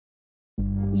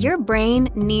Your brain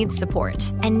needs support,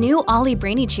 and new Ollie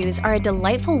Brainy Chews are a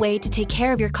delightful way to take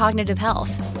care of your cognitive health.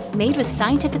 Made with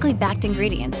scientifically backed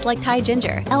ingredients like Thai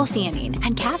ginger, L-theanine,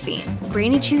 and caffeine,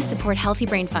 Brainy Chews support healthy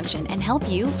brain function and help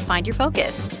you find your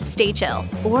focus, stay chill,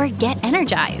 or get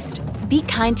energized. Be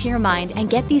kind to your mind and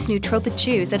get these nootropic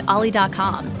chews at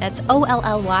ollie.com. That's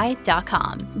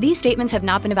OLLY.com. These statements have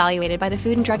not been evaluated by the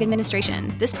Food and Drug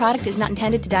Administration. This product is not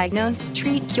intended to diagnose,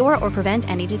 treat, cure, or prevent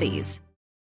any disease.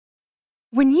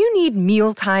 When you need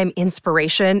mealtime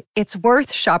inspiration, it's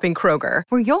worth shopping Kroger,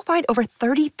 where you'll find over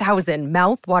 30,000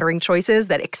 mouth-watering choices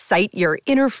that excite your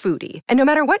inner foodie. And no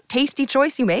matter what tasty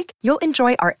choice you make, you'll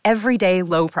enjoy our everyday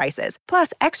low prices,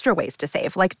 plus extra ways to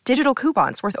save, like digital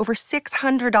coupons worth over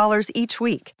 $600 each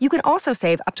week. You can also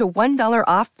save up to $1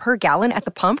 off per gallon at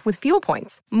the pump with fuel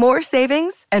points. More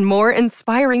savings and more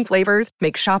inspiring flavors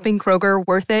make shopping Kroger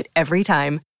worth it every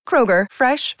time. Kroger,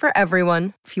 fresh for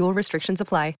everyone. Fuel restrictions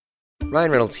apply.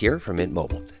 Ryan Reynolds here from Mint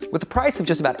Mobile. With the price of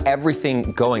just about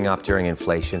everything going up during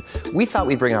inflation, we thought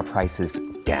we'd bring our prices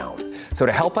down. So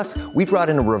to help us, we brought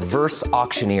in a reverse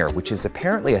auctioneer, which is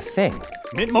apparently a thing.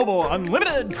 Mint Mobile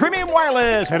Unlimited Premium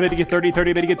Wireless. How to get 30,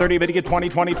 30, bit to get 30, bit to get 20,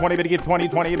 20, 20, bit to get 20,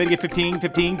 20, bit to get 15,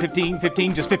 15, 15,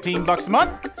 15, just $15 a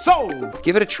month? Sold!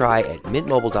 Give it a try at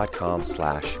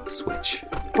mintmobile.com/switch.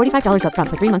 $45 up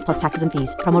front for 3 months plus taxes and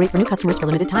fees. Promo rate for new customers for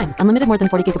limited time. Unlimited more than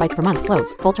 40 gigabytes per month.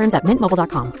 Slows full terms at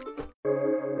mintmobile.com.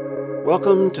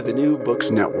 Welcome to the New Books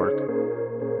Network.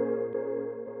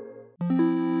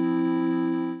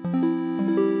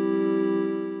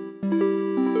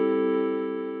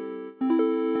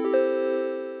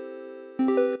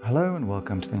 Hello and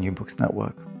welcome to the New Books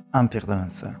Network. I'm Pierre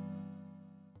Delancey.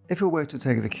 If we were to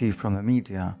take the cue from the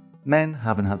media, men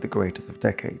haven't had the greatest of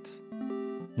decades.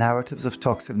 Narratives of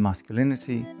toxic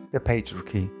masculinity, the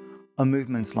patriarchy, or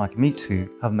movements like Me Too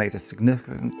have made a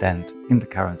significant dent in the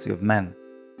currency of men.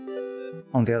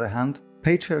 On the other hand,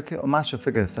 patriarchy or macho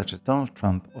figures such as Donald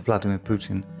Trump or Vladimir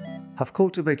Putin have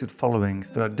cultivated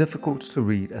followings that are difficult to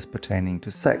read as pertaining to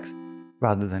sex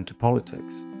rather than to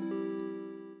politics.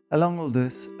 Along all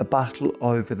this, a battle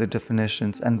over the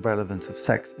definitions and relevance of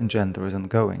sex and gender is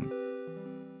ongoing.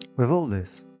 With all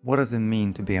this, what does it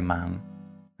mean to be a man?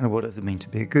 And what does it mean to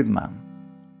be a good man?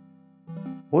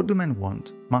 What Do Men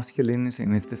Want? Masculinity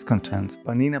and Its Discontents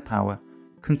by Nina Power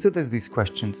considers these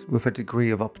questions with a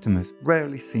degree of optimism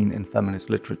rarely seen in feminist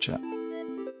literature.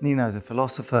 Nina is a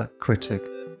philosopher, critic,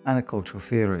 and a cultural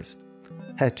theorist.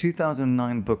 Her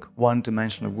 2009 book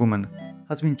One-Dimensional Woman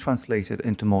has been translated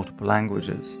into multiple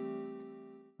languages.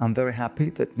 I'm very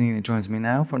happy that Nina joins me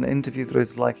now for an interview that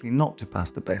is likely not to pass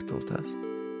the Bechdel test.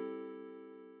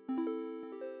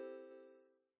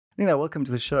 Nina, welcome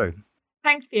to the show.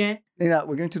 Thanks, Pierre. Nina,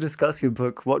 we're going to discuss your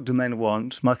book, What Do Men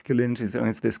Want? Masculinity and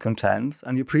Its Discontents.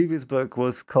 And your previous book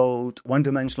was called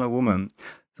One-Dimensional Woman.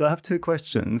 So I have two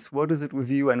questions. What is it with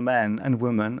you and men and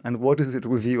women? And what is it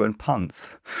with you and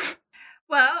puns?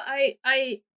 Well,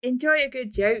 I enjoy a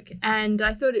good joke, and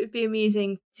I thought it would be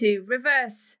amusing to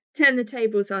turn the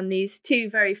tables on these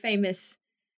two very famous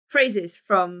phrases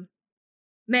from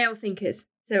male thinkers.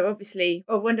 So obviously,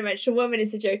 one-dimensional woman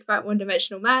is a joke about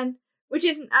one-dimensional man, which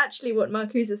isn't actually what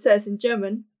Marcuse says in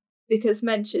German, because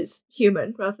Mensch is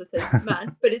human rather than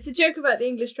man, but it's a joke about the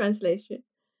English translation.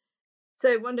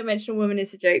 So one-dimensional woman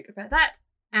is a joke about that,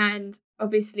 and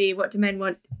obviously What Do Men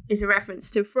Want is a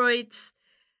reference to Freud's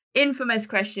infamous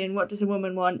question, what does a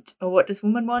woman want, or what does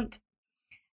woman want?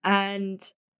 And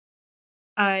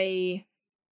I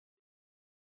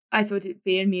thought it'd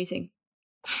be amusing.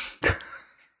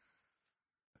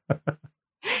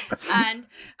 And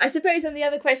I suppose on the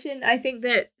other question, I think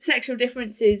that sexual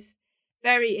difference is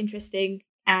very interesting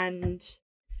and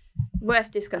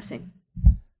worth discussing.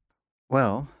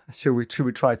 Well, should we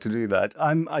try to do that?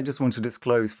 I just want to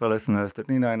disclose for listeners that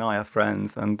Nina and I are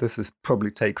friends, and this is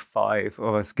probably take 5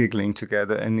 of us giggling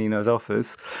together in Nina's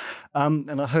office.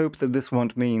 And I hope that this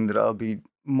won't mean that I'll be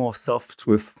more soft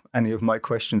with any of my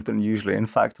questions than usually. In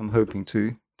fact, I'm hoping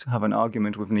to have an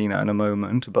argument with Nina in a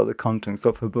moment about the contents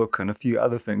of her book and a few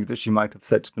other things that she might have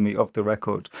said to me off the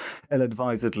record,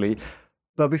 ill-advisedly.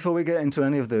 But before we get into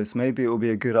any of this, maybe it would be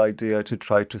a good idea to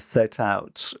try to set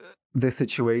out the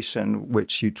situation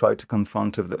which you try to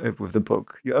confront with the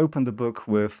book. You open the book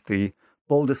with the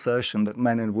bold assertion that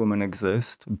men and women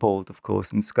exist, bold, of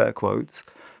course, in scare quotes.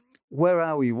 Where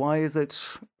are we? Why does it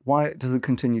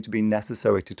continue to be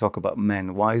necessary to talk about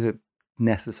men? Why is it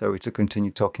necessary to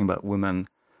continue talking about women,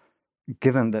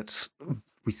 given that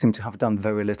we seem to have done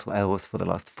very little else for the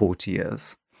last 40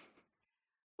 years?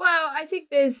 Well, I think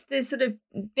there's sort of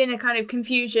been a kind of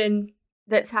confusion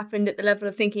that's happened at the level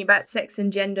of thinking about sex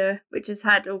and gender, which has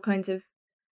had all kinds of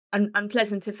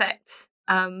unpleasant effects.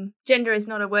 Gender is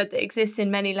not a word that exists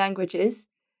in many languages,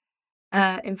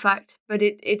 in fact, but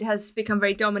it has become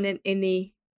very dominant in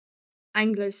the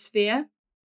Anglosphere.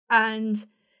 And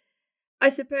I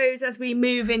suppose as we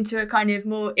move into a kind of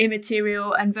more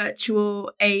immaterial and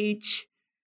virtual age,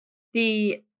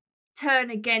 the turn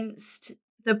against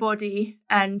the body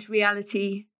and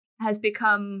reality has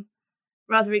become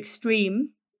rather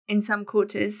extreme in some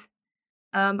quarters.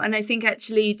 And I think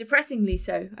actually depressingly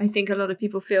so. I think a lot of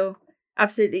people feel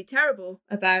absolutely terrible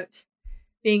about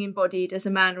being embodied as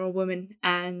a man or a woman.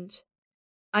 And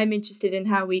I'm interested in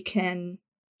how we can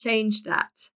change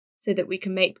that so that we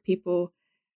can make people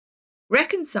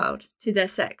reconciled to their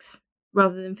sex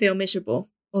rather than feel miserable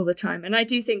all the time. And I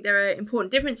do think there are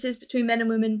important differences between men and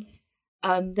women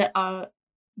that are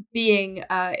being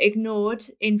ignored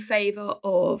in favour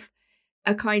of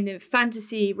a kind of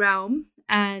fantasy realm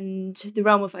and the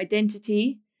realm of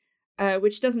identity,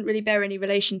 which doesn't really bear any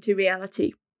relation to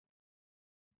reality.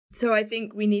 So I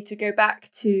think we need to go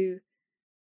back to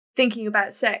thinking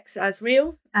about sex as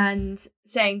real and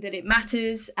saying that it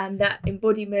matters and that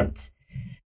embodiment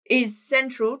is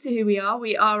central to who we are.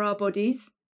 We are our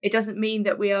bodies. It doesn't mean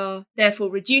that we are therefore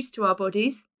reduced to our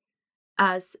bodies,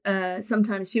 as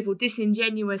sometimes people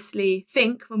disingenuously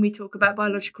think when we talk about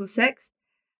biological sex.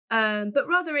 But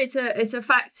rather it's a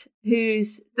fact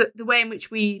whose the way in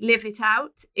which we live it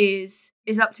out is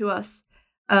up to us.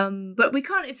 But we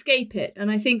can't escape it. And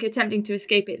I think attempting to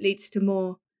escape it leads to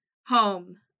more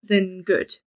harm than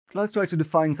good. Let's try to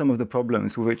define some of the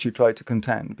problems with which you try to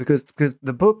contend, because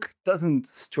the book doesn't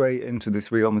stray into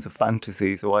this realms of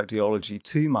fantasies or ideology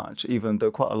too much, even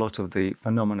though quite a lot of the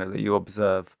phenomena that you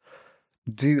observe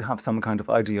do have some kind of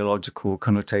ideological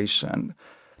connotation.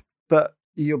 But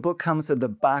your book comes at the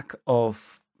back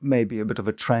of maybe a bit of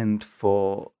a trend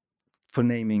for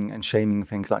naming and shaming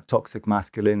things like toxic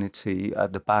masculinity,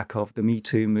 at the back of the Me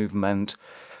Too movement,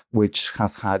 which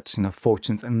has had,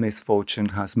 fortunes and misfortune,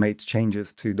 has made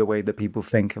changes to the way that people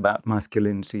think about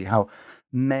masculinity, how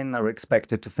men are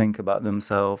expected to think about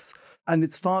themselves. And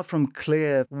it's far from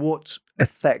clear what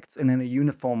effects in a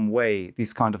uniform way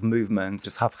these kind of movements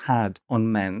just have had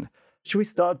on men. Should we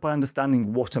start by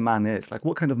understanding what a man is? Like,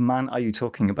 what kind of man are you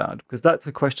talking about? Because that's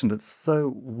a question that's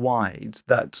so wide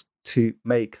that to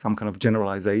make some kind of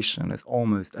generalization is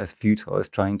almost as futile as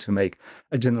trying to make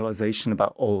a generalization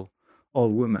about all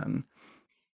women.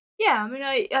 Yeah, I mean,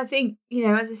 I think,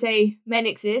 as I say, men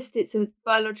exist. It's a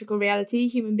biological reality.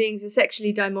 Human beings are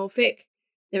sexually dimorphic.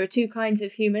 There are two kinds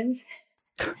of humans.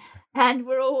 And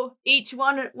we're all each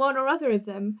one or other of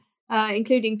them,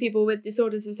 including people with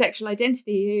disorders of sexual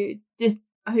identity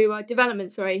who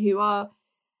are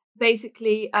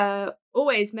basically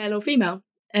always male or female,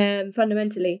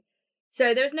 fundamentally.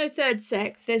 So there's no third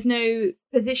sex. There's no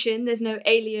position. There's no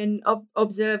alien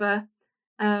observer.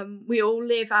 We all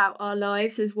live out our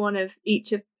lives as one of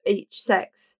each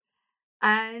sex.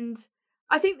 And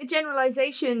I think the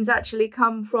generalizations actually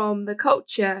come from the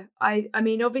culture. I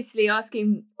mean, obviously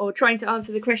asking or trying to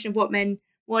answer the question of what men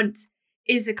want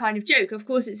is a kind of joke. Of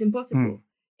course, it's impossible.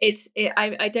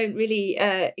 I don't really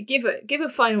give a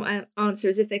final answer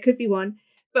as if there could be one.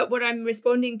 But what I'm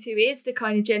responding to is the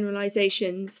kind of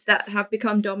generalizations that have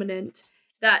become dominant,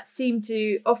 that seem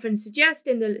to often suggest,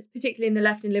 particularly in the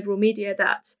left and liberal media,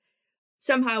 that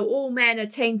somehow all men are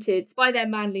tainted by their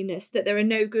manliness, that there are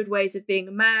no good ways of being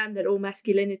a man, that all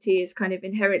masculinity is kind of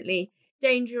inherently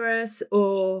dangerous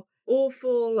or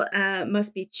awful,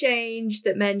 must be changed,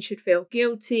 that men should feel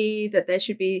guilty, that there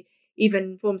should be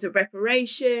even forms of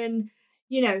reparation,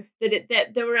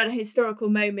 that we're at a historical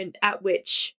moment at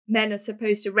which men are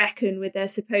supposed to reckon with their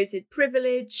supposed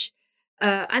privilege.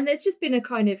 And there's just been a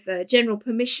kind of general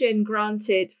permission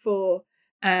granted for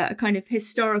a kind of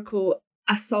historical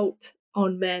assault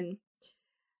on men.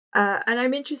 And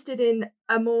I'm interested in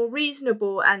a more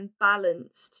reasonable and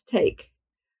balanced take,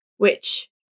 which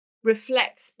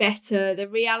reflects better the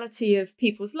reality of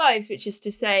people's lives, which is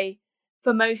to say,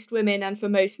 for most women and for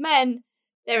most men,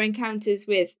 their encounters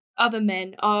with other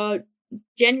men are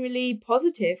generally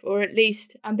positive or at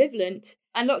least ambivalent.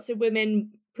 And lots of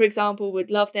women, for example, would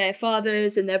love their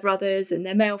fathers and their brothers and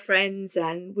their male friends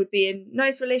and would be in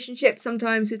nice relationships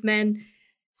sometimes with men.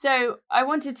 So I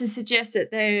wanted to suggest that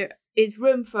there is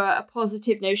room for a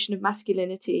positive notion of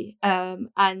masculinity,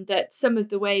 and that some of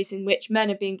the ways in which men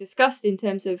are being discussed in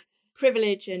terms of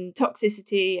privilege and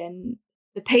toxicity and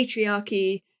the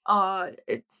patriarchy are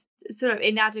sort of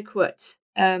inadequate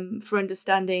for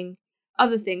understanding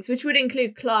other things, which would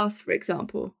include class, for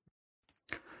example.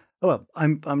 Well,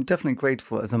 I'm definitely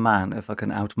grateful as a man, if I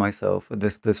can out myself at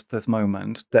this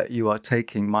moment, that you are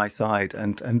taking my side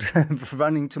and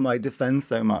running to my defense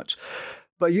so much.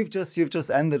 But you've just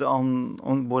ended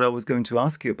on what I was going to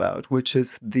ask you about, which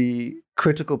is the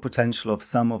critical potential of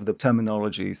some of the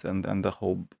terminologies and the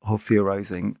whole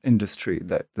theorizing industry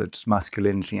that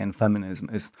masculinity and feminism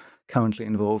is currently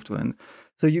involved in.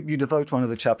 So you devote one of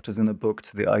the chapters in the book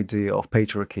to the idea of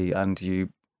patriarchy, and you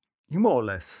more or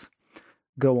less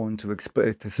go on to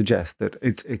suggest that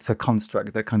it's a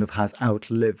construct that kind of has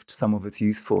outlived some of its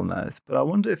usefulness. But I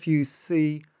wonder if you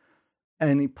see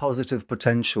any positive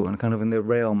potential and kind of in the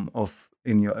realm of,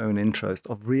 in your own interest,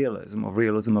 of realism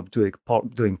of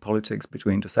doing politics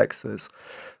between the sexes,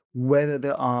 whether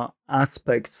there are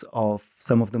aspects of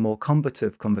some of the more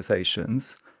combative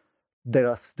conversations that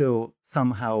are still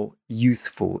somehow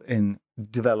useful in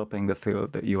developing the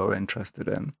field that you are interested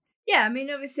in. Yeah, I mean,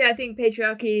 obviously, I think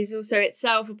patriarchy is also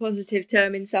itself a positive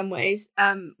term in some ways,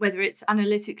 whether it's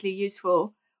analytically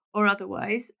useful or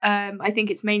otherwise. I think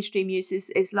its mainstream use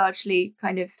is largely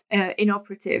kind of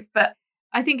inoperative, but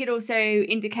I think it also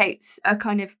indicates a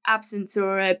kind of absence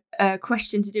or a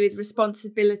question to do with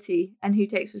responsibility and who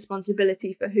takes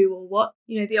responsibility for who or what.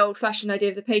 You know, the old-fashioned idea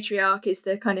of the patriarch is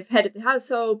the kind of head of the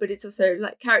household, but it's also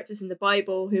like characters in the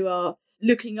Bible who are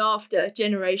looking after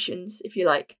generations, if you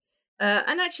like.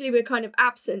 And actually, we're kind of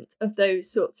absent of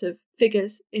those sorts of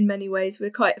figures in many ways.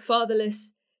 We're quite a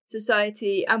fatherless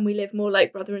society, and we live more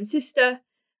like brother and sister,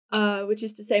 which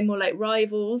is to say more like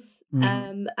rivals,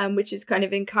 and which is kind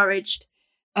of encouraged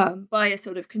by a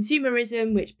sort of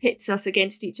consumerism, which pits us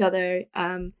against each other.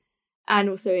 And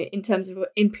also in terms of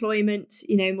employment,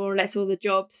 you know, more or less all the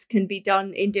jobs can be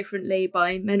done indifferently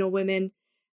by men or women.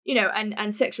 You know,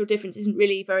 and sexual difference isn't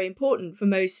really very important for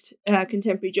most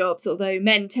contemporary jobs, although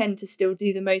men tend to still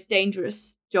do the most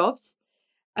dangerous jobs.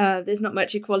 There's not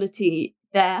much equality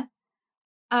there.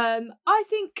 I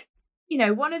think, you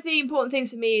know, one of the important things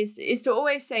for me is to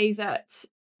always say that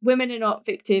women are not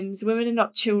victims, women are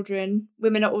not children,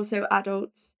 women are also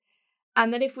adults.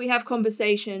 And that if we have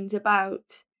conversations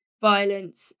about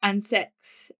violence and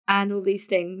sex and all these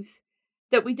things,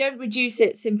 that we don't reduce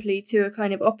it simply to a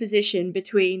kind of opposition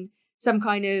between some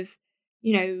kind of,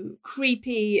 you know,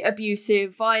 creepy,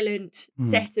 abusive, violent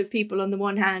set of people on the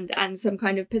one hand and some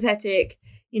kind of pathetic,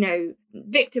 you know,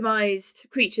 victimized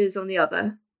creatures on the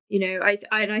other. You know,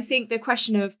 I think the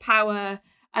question of power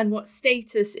and what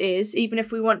status is, even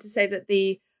if we want to say that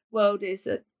the world is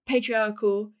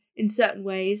patriarchal in certain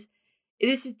ways,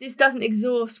 this doesn't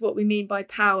exhaust what we mean by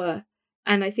power.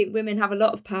 And I think women have a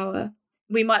lot of power.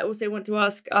 We might also want to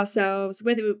ask ourselves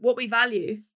what we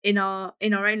value in our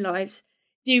own lives.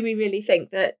 Do we really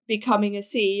think that becoming a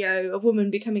CEO, a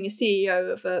woman becoming a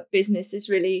CEO of a business is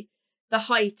really the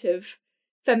height of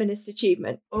feminist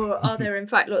achievement? Or are there in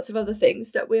fact lots of other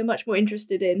things that we're much more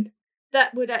interested in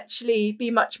that would actually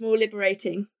be much more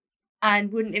liberating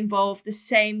and wouldn't involve the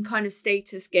same kind of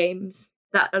status games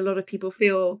that a lot of people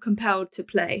feel compelled to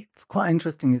play? It's quite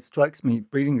interesting. It strikes me,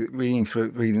 reading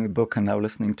the book and now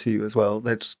listening to you as well,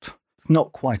 that it's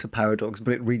not quite a paradox,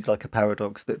 but it reads like a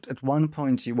paradox, that at one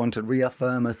point you want to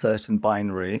reaffirm a certain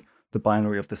binary, the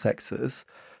binary of the sexes,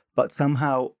 but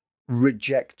somehow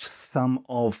reject some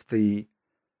of the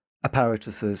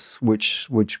apparatuses which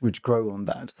grow on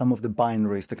that, some of the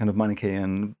binaries, the kind of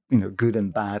Manichaean, you know, good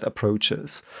and bad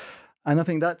approaches. And I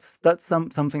think that's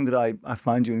something that I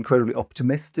find you incredibly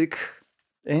optimistic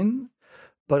in,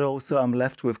 but also I'm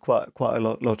left with quite a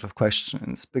lot of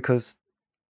questions, because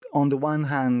on the one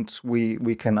hand,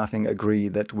 we can, I think, agree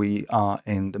that we are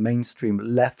in the mainstream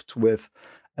left with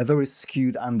a very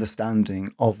skewed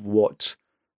understanding of what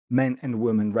men and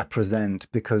women represent,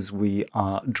 because we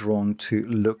are drawn to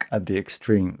look at the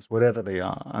extremes, whatever they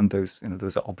are, and those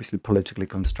are obviously politically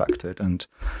constructed and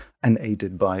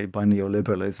aided by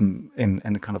neoliberalism in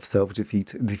a kind of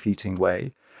self-defeating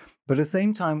way. But at the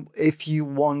same time, if you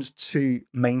want to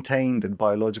maintain that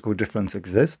biological difference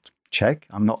exists, check,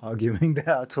 I'm not arguing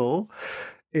there at all,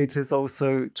 it is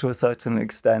also to a certain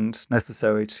extent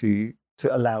necessary to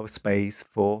allow space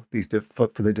for for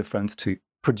the difference to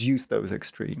produce those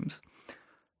extremes.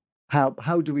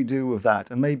 How do we deal with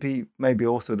that? And maybe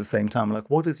also at the same time,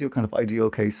 like, what is your kind of ideal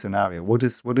case scenario? What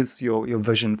is your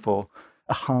vision for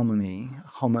a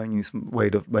harmonious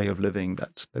way of living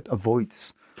that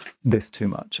avoids this too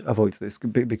much, avoids this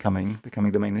becoming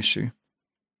the main issue?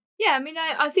 Yeah, I mean,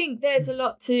 I think there's a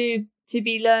lot to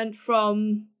be learned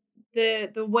from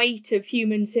the weight of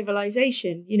human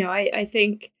civilization. You know, I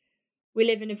think we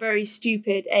live in a very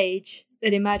stupid age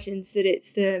that imagines that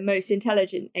it's the most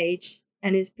intelligent age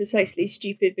and is precisely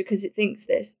stupid because it thinks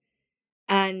this.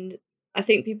 And I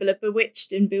think people are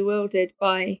bewitched and bewildered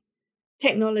by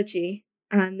technology,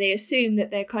 and they assume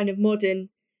that they're kind of modern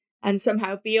and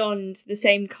somehow beyond the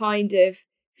same kind of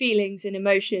feelings and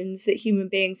emotions that human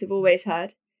beings have always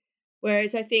had.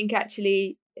 Whereas I think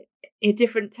actually in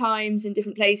different times and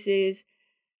different places,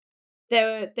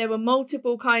 there were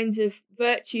multiple kinds of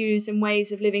virtues and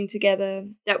ways of living together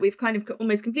that we've kind of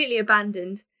almost completely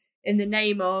abandoned in the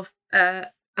name of a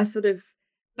sort of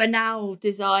banal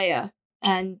desire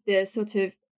and the sort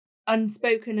of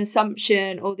unspoken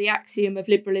assumption or the axiom of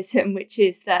liberalism, which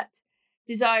is that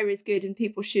desire is good and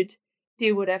people should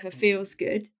do whatever feels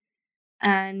good.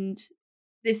 And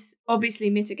this obviously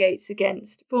mitigates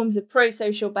against forms of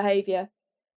pro-social behaviour,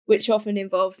 which often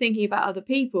involve thinking about other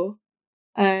people.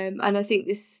 And I think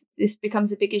this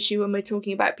becomes a big issue when we're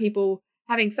talking about people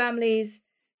having families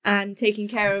and taking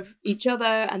care of each other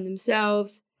and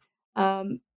themselves,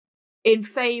 in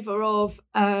favour of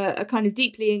a kind of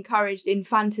deeply encouraged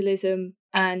infantilism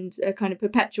and a kind of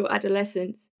perpetual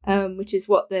adolescence, which is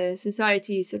what the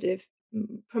society sort of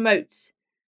promotes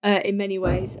in many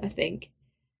ways, I think.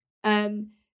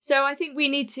 So I think we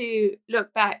need to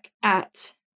look back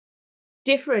at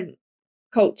different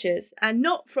cultures, and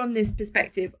not from this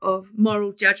perspective of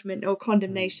moral judgment or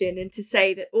condemnation, and to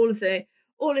say that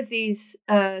all of these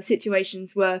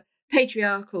situations were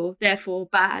patriarchal, therefore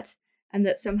bad, and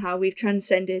that somehow we've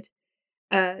transcended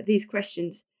these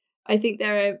questions. I think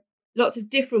there are lots of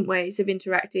different ways of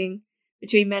interacting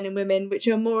between men and women, which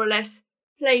are more or less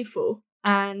playful.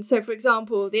 And so, for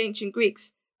example, the ancient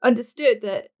Greeks understood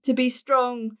that to be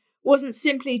strong wasn't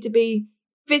simply to be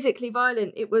physically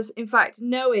violent. It was, in fact,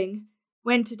 knowing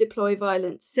when to deploy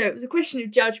violence. So it was a question of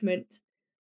judgment,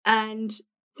 and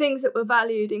things that were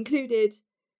valued included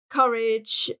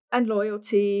courage and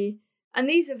loyalty. And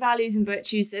these are values and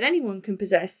virtues that anyone can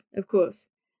possess, of course.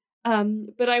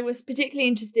 But I was particularly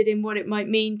interested in what it might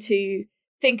mean to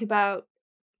think about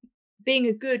being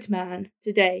a good man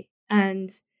today. And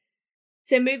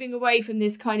so moving away from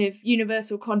this kind of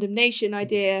universal condemnation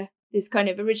idea, this kind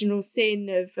of original sin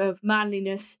of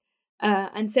manliness,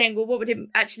 and saying, well, what would it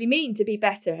actually mean to be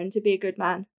better and to be a good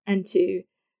man and to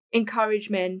encourage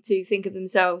men to think of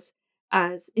themselves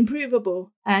as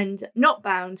improvable and not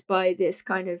bound by this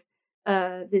kind of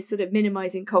this sort of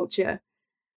minimizing culture,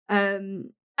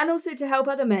 and also to help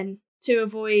other men to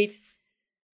avoid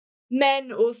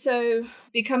men also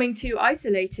becoming too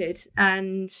isolated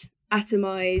and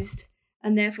atomized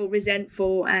and therefore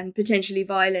resentful and potentially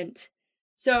violent.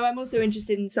 So I'm also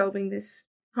interested in solving this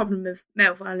problem of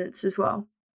male violence as well.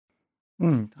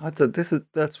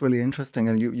 That's really interesting.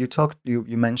 And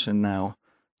you mentioned now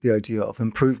the idea of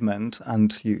improvement,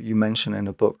 and you mentioned in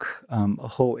a book a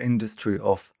whole industry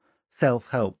of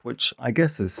self-help, which I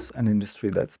guess is an industry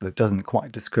that doesn't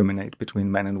quite discriminate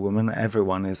between men and women.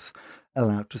 Everyone is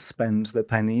allowed to spend their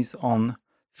pennies on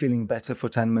feeling better for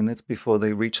 10 minutes before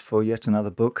they reach for yet another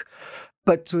book.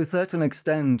 But to a certain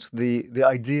extent, the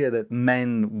idea that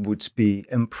men would be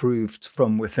improved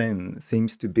from within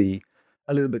seems to be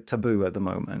a little bit taboo at the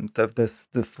moment.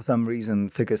 For some reason,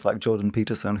 figures like Jordan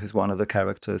Peterson, who's one of the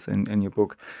characters in your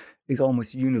book, is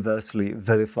almost universally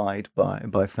vilified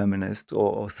by feminists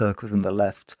or circles on the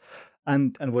left.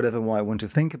 And whatever way I want to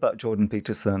think about Jordan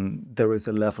Peterson, there is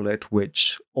a level at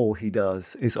which all he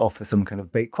does is offer some kind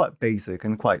of quite basic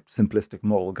and quite simplistic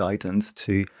moral guidance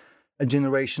to a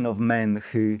generation of men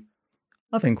who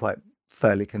I think quite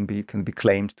fairly can be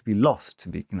claimed to be lost, to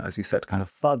be, as you said, kind of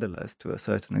fatherless to a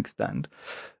certain extent.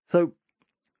 So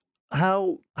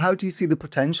how do you see the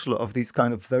potential of these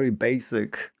kind of very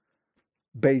basic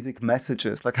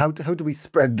messages? Like how do we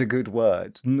spread the good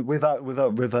word without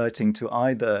reverting to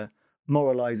either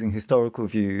moralizing historical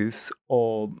views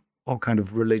or kind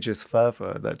of religious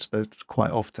fervor that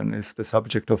quite often is the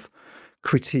subject of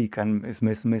critique and is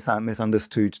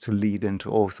misunderstood to lead into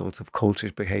all sorts of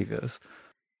cultish behaviors?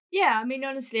 Yeah, I mean,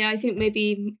 honestly, I think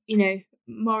maybe,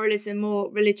 moralism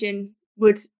or religion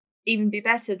would even be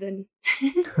better than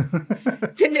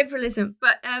than liberalism.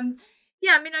 But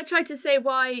yeah, I mean, I tried to say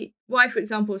why, for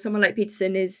example, someone like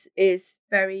Peterson is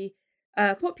very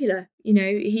popular.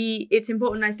 It's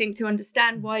important, I think, to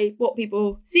understand what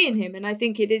people see in him, and I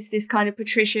think it is this kind of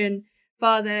patrician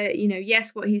father.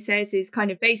 Yes, what he says is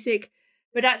kind of basic,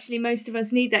 but actually, most of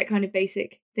us need that kind of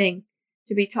basic thing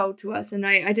to be told to us, and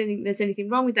I don't think there's anything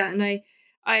wrong with that. And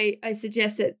I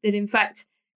suggest that in fact,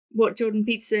 what Jordan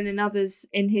Peterson and others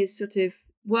in his sort of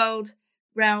world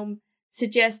realm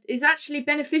suggest is actually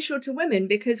beneficial to women,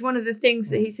 because one of the things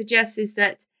that he suggests is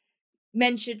that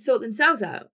men should sort themselves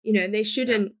out, and they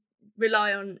shouldn't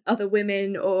rely on other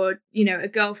women or, a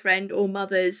girlfriend or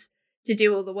mothers to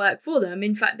do all the work for them.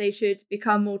 In fact, they should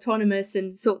become autonomous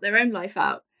and sort their own life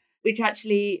out, which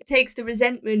actually takes the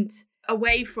resentment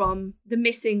away from the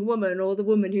missing woman or the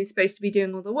woman who's supposed to be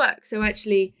doing all the work. So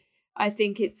actually, I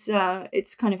think it's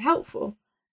kind of helpful.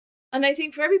 And I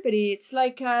think for everybody, it's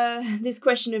like this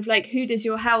question of like, who does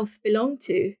your health belong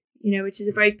to? Which is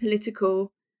a very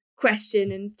political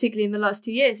question. And particularly in the last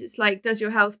 2 years, it's like, does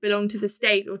your health belong to the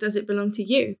state or does it belong to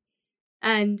you?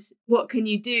 And what can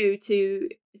you do to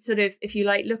sort of, if you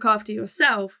like, look after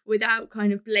yourself without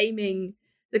kind of blaming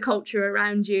the culture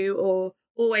around you or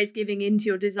always giving in to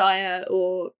your desire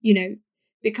or,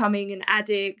 becoming an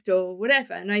addict or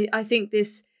whatever. And I think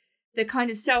the kind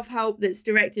of self-help that's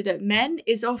directed at men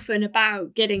is often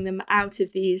about getting them out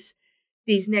of these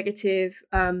negative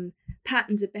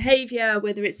patterns of behavior,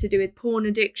 whether it's to do with porn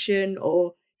addiction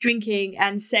or drinking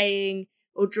and saying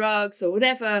or drugs or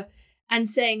whatever, and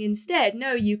saying instead,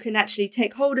 no, you can actually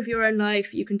take hold of your own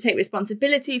life, you can take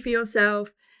responsibility for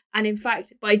yourself. And in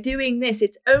fact, by doing this,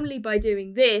 it's only by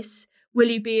doing this will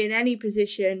you be in any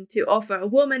position to offer a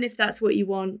woman, if that's what you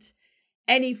want,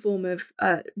 any form of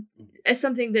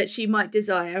something that she might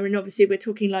desire. And obviously we're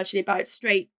talking largely about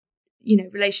straight,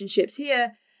 relationships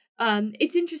here.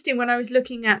 It's interesting when I was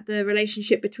looking at the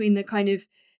relationship between the kind of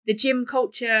the gym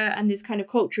culture and this kind of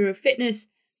culture of fitness.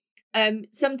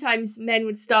 Sometimes men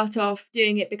would start off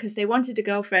doing it because they wanted a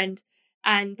girlfriend.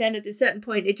 And then at a certain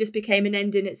point, it just became an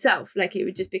end in itself. Like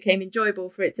it just became enjoyable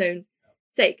for its own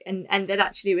sake. And that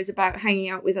actually was about hanging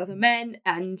out with other men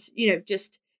and,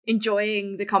 just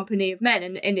enjoying the company of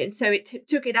men. And so it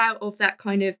took it out of that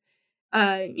kind of,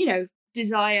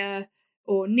 desire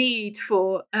or need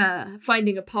for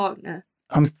finding a partner.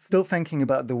 I'm still thinking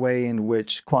about the way in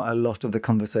which quite a lot of the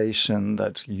conversation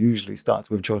that usually starts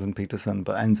with Jordan Peterson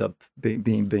but ends up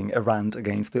being a rant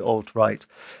against the alt-right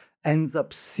ends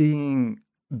up seeing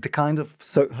the kind of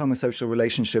homosocial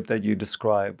relationship that you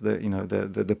describe,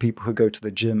 the people who go to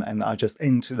the gym and are just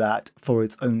into that for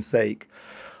its own sake.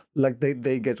 Like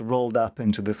they get rolled up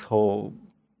into this whole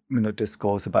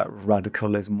discourse about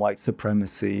radicalism, white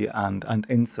supremacy, and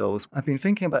incels. I've been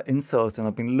thinking about incels, and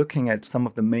I've been looking at some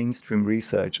of the mainstream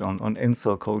research on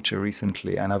incel culture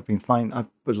recently, and I've been finding,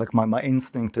 my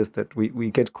instinct is that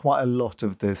we get quite a lot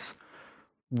of this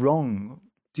wrong.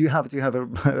 Do you have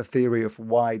a theory of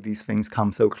why these things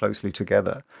come so closely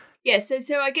together? Yeah,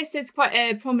 so I guess there's quite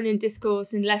a prominent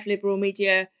discourse in left liberal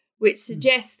media which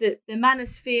suggests that the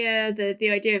manosphere, the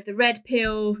idea of the red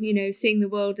pill, seeing the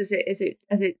world as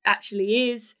it actually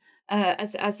is,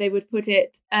 as they would put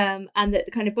it, and that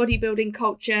the kind of bodybuilding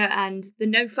culture and the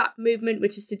no-fap movement,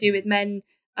 which is to do with men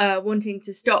wanting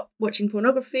to stop watching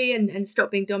pornography and stop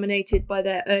being dominated by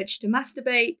their urge to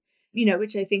masturbate,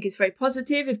 which I think is very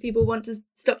positive if people want to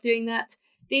stop doing that.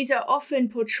 These are often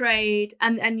portrayed,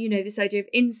 and this idea of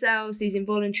incels, these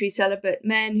involuntary celibate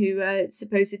men who are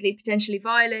supposedly potentially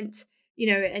violent,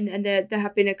 and there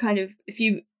have been a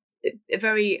few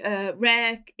very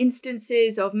rare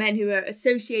instances of men who are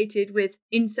associated with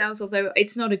incels, although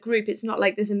it's not a group, it's not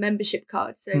like there's a membership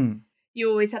card. So you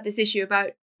always have this issue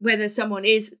about whether someone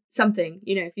is something,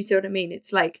 if you see what I mean.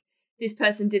 It's like this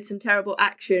person did some terrible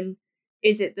action.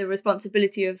 Is it the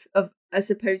responsibility of a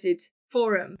supposed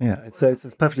forum? Yeah, so it's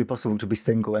perfectly possible to be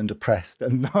single and depressed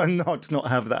and not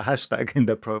have that hashtag in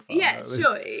their profile. Yeah,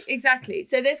 sure, exactly.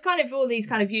 So there's kind of all these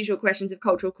kind of usual questions of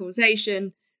cultural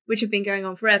causation, which have been going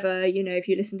on forever. If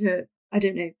you listen to, I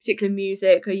don't know, particular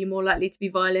music, are you more likely to be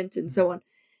violent and so on?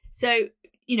 So,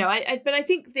 but I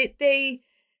think that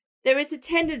there is a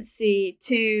tendency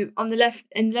to, on the left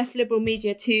and left liberal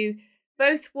media, to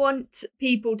both want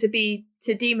people to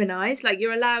demonize, like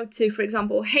you're allowed to, for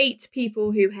example, hate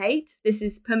people who hate. This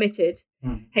is permitted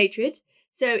hatred.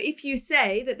 So if you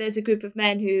say that there's a group of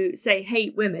men who say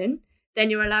hate women, then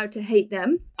you're allowed to hate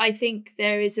them. I think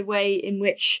there is a way in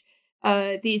which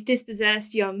these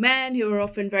dispossessed young men who are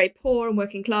often very poor and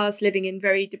working class, living in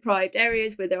very deprived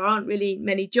areas where there aren't really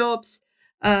many jobs.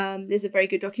 There's a very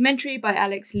good documentary by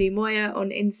Alex Lee Moyer on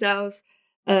incels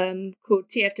called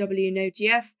TFW No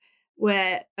GF,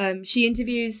 where she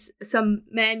interviews some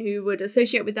men who would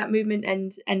associate with that movement,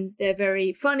 and they're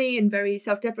very funny and very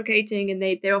self-deprecating, and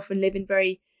they often live in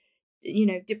very,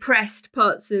 depressed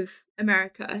parts of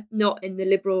America, not in the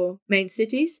liberal main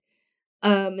cities,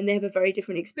 and they have a very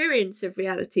different experience of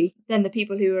reality than the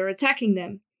people who are attacking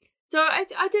them. So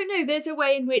I don't know, there's a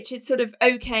way in which it's sort of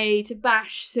okay to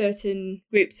bash certain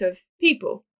groups of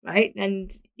people, right? And,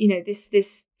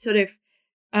 this sort of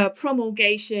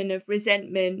promulgation of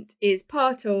resentment is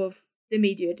part of the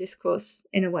media discourse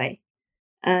in a way,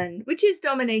 and which is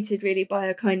dominated really by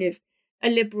a kind of a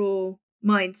liberal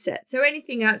mindset. So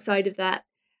anything outside of that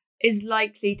is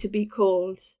likely to be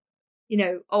called,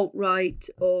 alt-right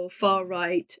or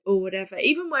far-right or whatever,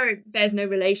 even where it bears no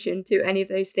relation to any of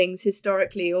those things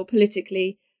historically or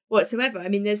politically whatsoever. I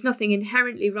mean, there's nothing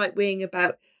inherently right-wing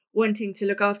about wanting to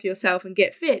look after yourself and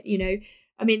get fit,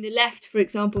 I mean, the left, for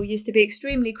example, used to be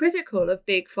extremely critical of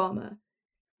big pharma.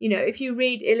 If you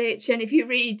read Illich and if you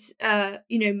read,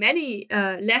 many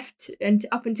left and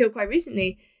up until quite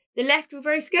recently, the left were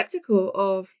very skeptical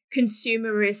of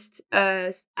consumerist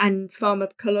and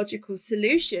pharmacological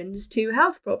solutions to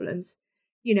health problems.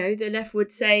 The left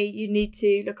would say you need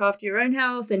to look after your own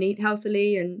health and eat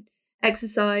healthily and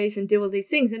exercise and do all these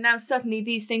things. And now suddenly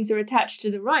these things are attached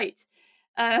to the right,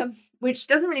 which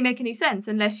doesn't really make any sense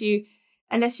unless you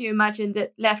imagine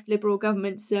that left liberal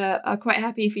governments are quite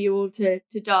happy for you all to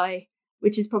die,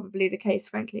 which is probably the case,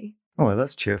 frankly. Oh, well,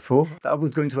 that's cheerful. I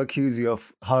was going to accuse you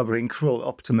of harboring cruel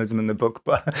optimism in the book,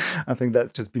 but I think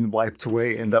that's just been wiped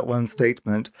away in that one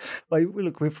statement. But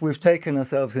look, we've taken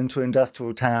ourselves into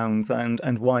industrial towns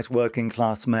and white working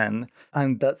class men,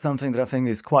 and that's something that I think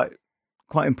is quite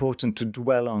important to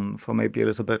dwell on for maybe a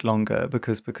little bit longer,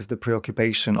 because the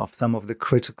preoccupation of some of the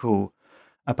critical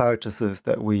apparatuses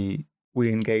that we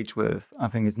engage with, I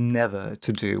think, is never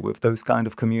to do with those kind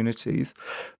of communities.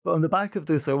 But on the back of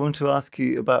this, I want to ask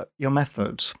you about your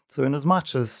method. So in as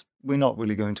much as we're not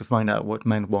really going to find out what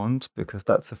men want, because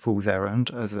that's a fool's errand,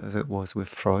 as it was with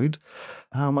Freud,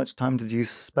 how much time did you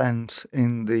spend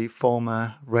in the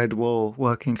former Red Wall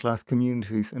working class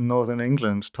communities in northern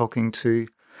England talking to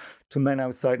men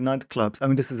outside nightclubs? I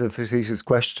mean, this is a facetious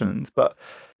question, but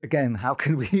again, how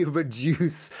can we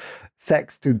reduce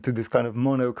sex to this kind of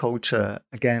monoculture,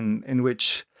 again, in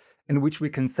which we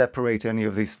can separate any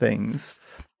of these things?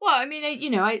 Well, I mean,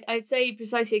 I'd say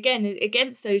precisely again,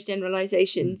 against those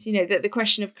generalizations, that the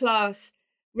question of class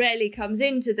rarely comes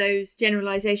into those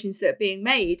generalizations that are being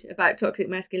made about toxic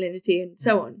masculinity and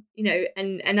so on,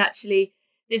 and actually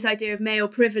this idea of male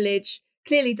privilege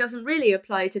clearly doesn't really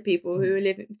apply to people who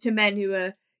are to men who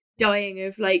are dying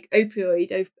of like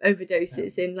opioid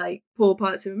overdoses in like poor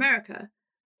parts of America,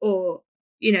 or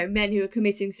men who are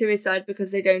committing suicide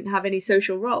because they don't have any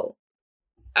social role.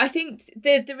 I think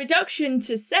the reduction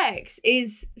to sex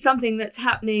is something that's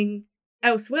happening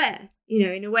elsewhere.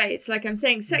 In a way, it's like I'm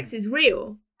saying, sex is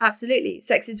real. Absolutely,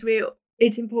 sex is real.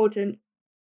 It's important,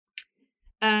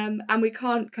 and we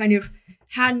can't kind of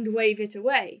hand wave it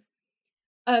away.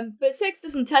 But sex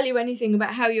doesn't tell you anything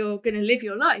about how you're going to live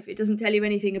your life. It doesn't tell you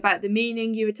anything about the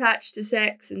meaning you attach to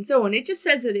sex and so on. It just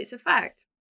says that it's a fact.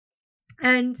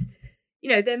 And,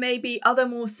 there may be other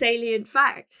more salient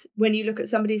facts when you look at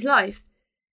somebody's life.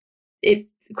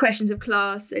 Questions of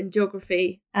class and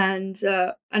geography and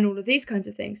all of these kinds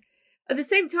of things. At the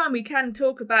same time, we can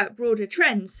talk about broader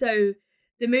trends. So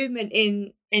the movement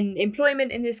in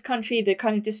employment in this country, the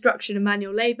kind of destruction of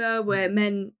manual labour where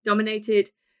men dominated,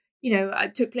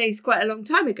 it took place quite a long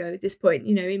time ago at this point,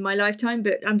 in my lifetime,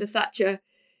 but under Thatcher,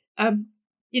 and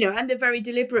the very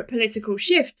deliberate political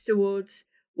shift towards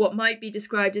what might be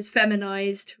described as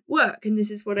feminized work. And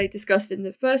this is what I discussed in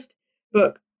the first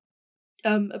book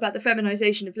about the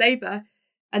feminization of labour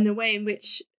and the way in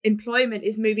which employment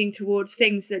is moving towards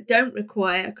things that don't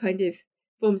require kind of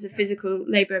forms of physical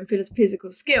labour and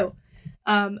physical skill.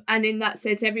 And in that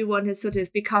sense, everyone has sort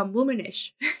of become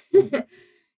womanish. And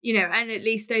at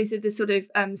least those are the sort of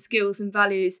skills and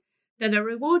values that are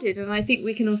rewarded. And I think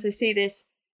we can also see this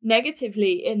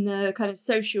negatively in the kind of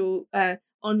social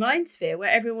online sphere, where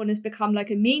everyone has become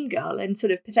like a mean girl and sort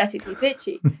of pathetically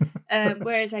bitchy.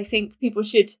 Whereas I think people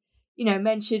should,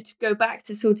 men should go back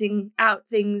to sorting out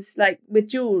things like with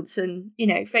duels and,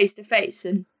 face to face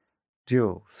and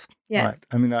duels. Yeah. Right.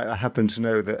 I mean, I happen to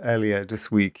know that earlier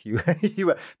this week you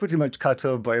were pretty much cut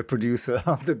off by a producer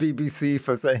of the BBC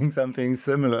for saying something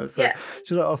similar. So yes.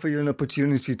 Should I offer you an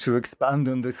opportunity to expand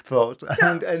on this thought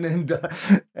sure.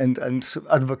 and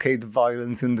advocate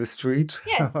violence in the street?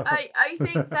 Yes, I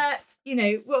think that,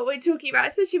 what we're talking about,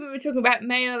 especially when we're talking about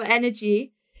male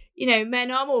energy,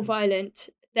 men are more violent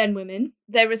than women.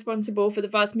 They're responsible for the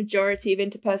vast majority of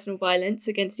interpersonal violence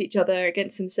against each other,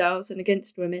 against themselves and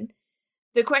against women.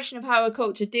 The question of how a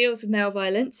culture deals with male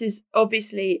violence is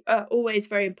obviously always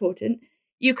very important.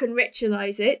 You can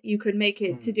ritualize it. You can make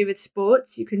it to do with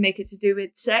sports. You can make it to do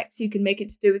with sex. You can make it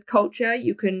to do with culture.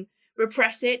 You can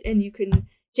repress it and you can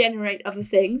generate other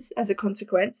things as a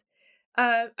consequence.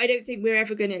 I don't think we're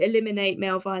ever going to eliminate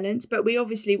male violence, but we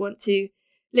obviously want to,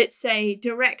 let's say,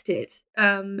 direct it,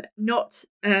 not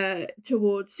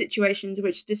towards situations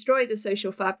which destroy the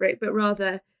social fabric, but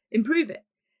rather improve it.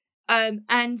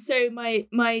 And so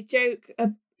my joke,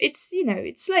 it's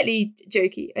slightly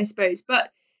jokey, I suppose,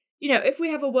 but, if we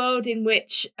have a world in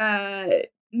which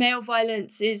male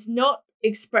violence is not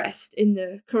expressed in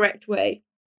the correct way,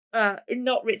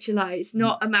 not ritualized,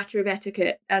 not a matter of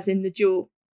etiquette, as in the duel,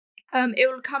 it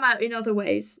will come out in other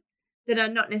ways that are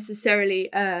not necessarily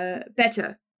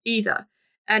better either.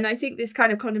 And I think this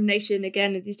kind of condemnation,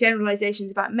 again, of these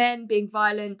generalizations about men being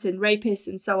violent and rapists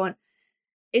and so on,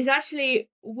 is actually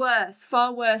worse,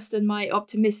 far worse than my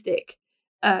optimistic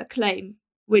claim,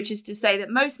 which is to say that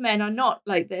most men are not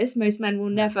like this. Most men will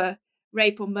never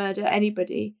rape or murder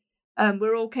anybody.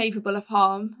 We're all capable of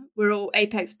harm. We're all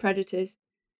apex predators,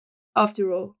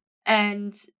 after all.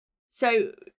 And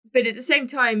so, but at the same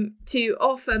time, to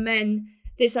offer men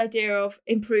this idea of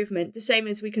improvement, the same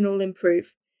as we can all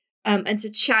improve, and to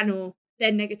channel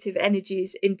their negative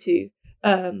energies into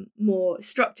more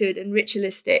structured and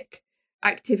ritualistic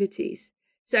activities.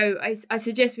 So I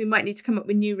suggest we might need to come up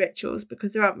with new rituals,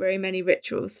 because there aren't very many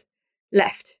rituals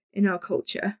left in our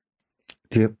culture.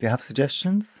 Do you have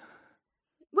suggestions?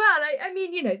 Well, I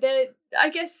mean, I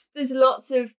guess there's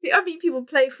lots of, people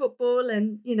play football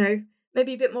and,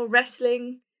 maybe a bit more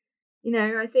wrestling.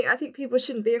 I think people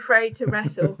shouldn't be afraid to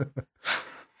wrestle.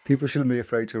 People shouldn't be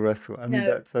afraid to wrestle. I mean,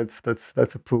 no.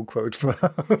 That's a pull quote for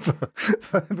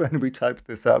when we typed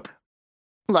this up.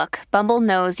 Look, Bumble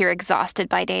knows you're exhausted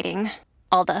by dating.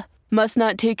 All the must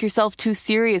not take yourself too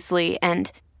seriously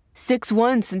and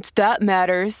 6'1" since that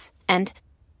matters. And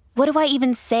what do I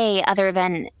even say other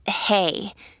than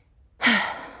hey?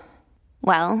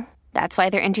 Well, that's why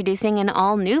they're introducing an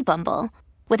all-new Bumble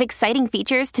with exciting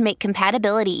features to make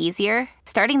compatibility easier,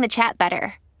 starting the chat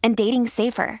better, and dating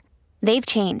safer. They've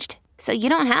changed, so you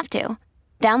don't have to.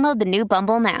 Download the new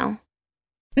Bumble now.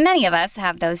 Many of us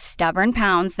have those stubborn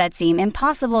pounds that seem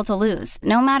impossible to lose,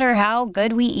 no matter how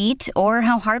good we eat or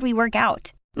how hard we work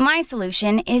out. My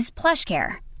solution is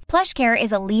PlushCare. PlushCare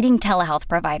is a leading telehealth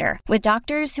provider with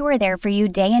doctors who are there for you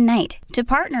day and night to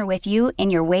partner with you in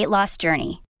your weight loss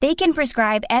journey. They can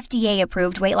prescribe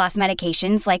FDA-approved weight loss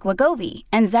medications like Wegovy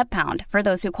and Zepbound for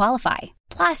those who qualify.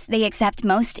 Plus, they accept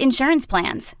most insurance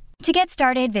plans. To get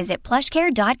started, visit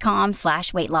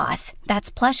plushcare.com/weightloss.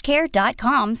 That's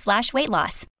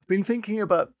plushcare.com/weightloss. I've been thinking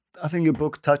about, I think your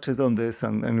book touches on this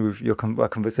and with your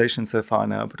conversation so far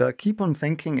now, but I keep on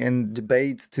thinking in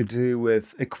debates to do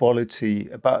with equality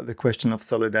about the question of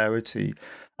solidarity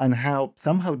and how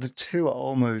somehow the two are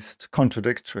almost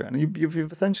contradictory. And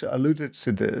you've essentially alluded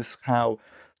to this, how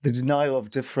the denial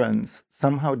of difference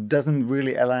somehow doesn't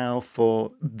really allow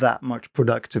for that much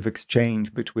productive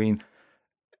exchange between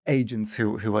agents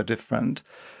who are different.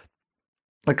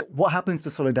 Like, what happens to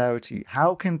solidarity?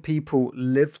 How can people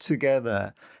live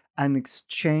together and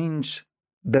exchange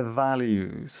their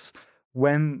values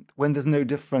when there's no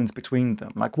difference between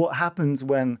them? Like, what happens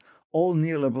when all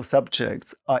neoliberal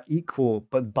subjects are equal,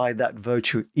 but by that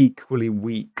virtue equally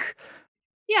weak?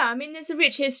 Yeah, I mean, there's a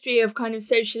rich history of kind of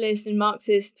socialist and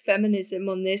Marxist feminism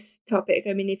on this topic.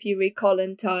 I mean, if you read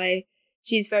Kollontai,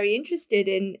 she's very interested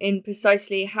in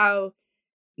precisely how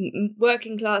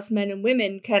working class men and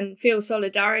women can feel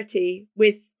solidarity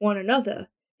with one another,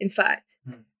 in fact,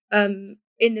 in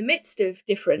the midst of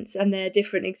difference and their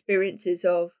different experiences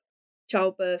of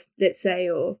childbirth, let's say,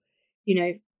 or,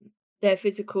 their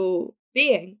physical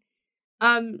being.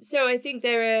 So I think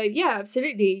there are,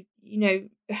 absolutely,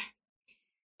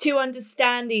 to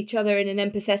understand each other in an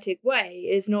empathetic way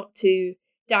is not to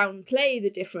downplay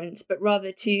the difference, but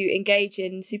rather to engage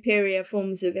in superior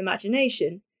forms of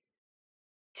imagination.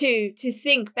 To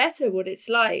think better what it's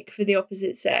like for the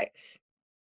opposite sex.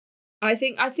 I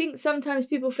think sometimes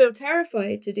people feel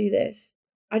terrified to do this.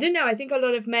 I don't know. I think a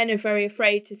lot of men are very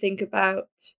afraid to think about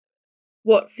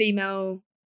what female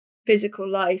physical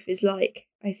life is like.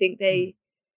 I think they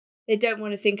don't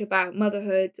want to think about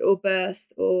motherhood or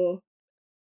birth or,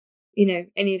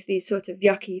 any of these sort of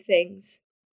yucky things.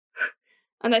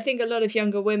 And I think a lot of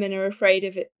younger women are afraid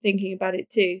of it, thinking about it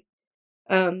too.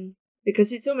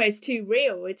 Because it's almost too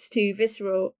real, it's too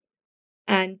visceral.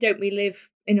 And don't we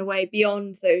live in a way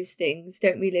beyond those things?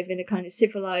 Don't we live in a kind of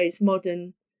civilized,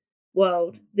 modern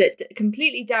world that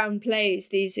completely downplays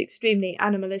these extremely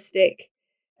animalistic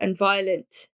and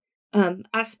violent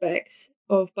aspects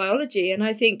of biology? And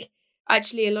I think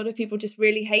actually a lot of people just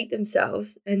really hate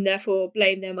themselves and therefore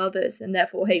blame their mothers and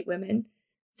therefore hate women.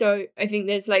 So I think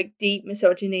there's like deep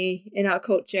misogyny in our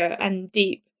culture and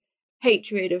deep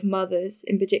hatred of mothers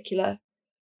in particular,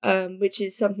 which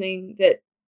is something that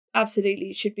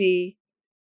absolutely should be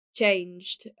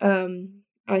changed.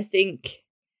 I think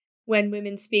when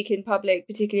women speak in public,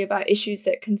 particularly about issues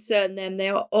that concern them, they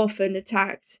are often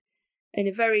attacked in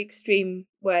a very extreme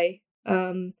way.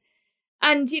 And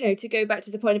And, to go back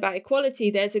to the point about equality,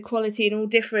 there's equality in all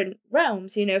different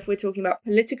realms. If we're talking about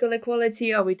political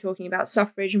equality, are we talking about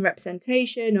suffrage and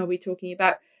representation? Are we talking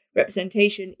about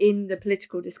representation in the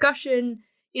political discussion?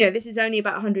 This is only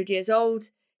about 100 years old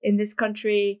in this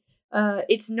country.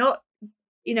 It's not,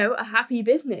 a happy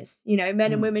business.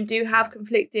 Men and women do have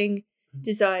conflicting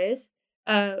desires.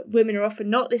 Women are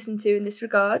often not listened to in this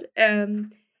regard.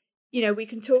 We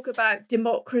can talk about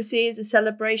democracy as a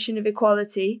celebration of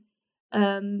equality.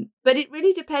 But it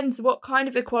really depends what kind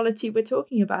of equality we're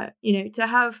talking about. To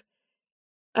have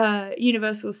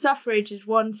universal suffrage is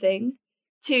one thing.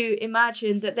 To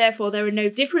imagine that therefore there are no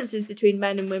differences between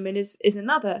men and women is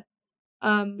another,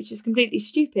 which is completely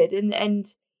stupid. And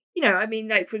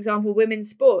for example, women's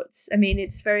sports.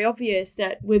 It's very obvious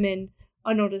that women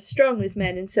are not as strong as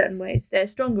men in certain ways. They're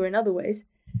stronger in other ways,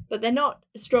 but they're not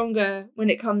stronger when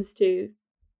it comes to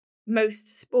most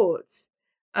sports.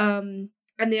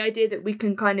 And the idea that we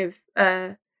can kind of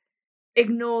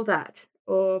ignore that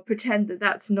or pretend that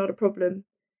that's not a problem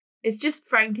is just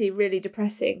frankly really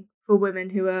depressing for women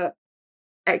who are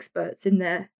experts in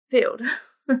their field.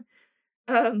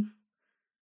 I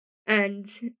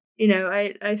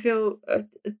feel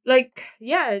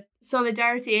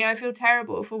solidarity. I feel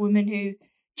terrible for women who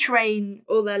train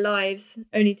all their lives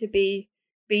only to be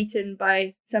beaten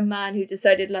by some man who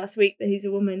decided last week that he's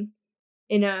a woman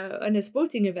in a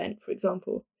sporting event, for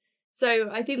example. So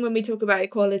I think when we talk about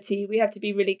equality, we have to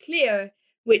be really clear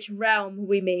which realm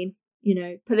we mean.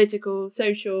 Political,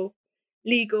 social,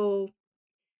 legal,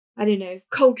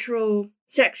 cultural,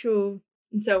 sexual,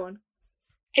 and so on.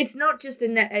 It's not just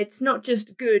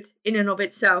good in and of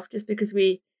itself, just because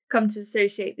we come to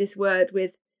associate this word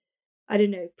with,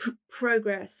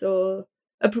 progress or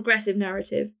a progressive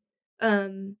narrative.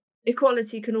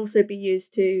 Equality can also be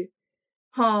used to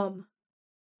harm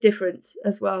difference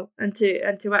as well, and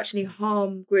to actually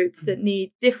harm groups that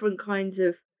need different kinds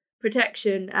of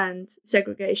protection and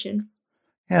segregation.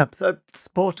 Yeah, so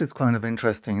sport is kind of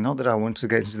interesting. Not that I want to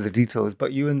get into the details,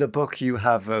 but you in the book, you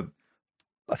have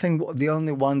I think the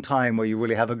only one time where you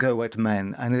really have a go at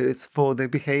men, and it's for the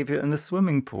behavior in the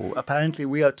swimming pool. Apparently,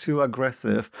 we are too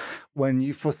aggressive when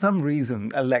you, for some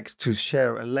reason, elect to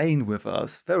share a lane with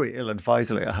us. Very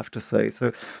ill-advisedly, I have to say.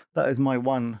 So that is my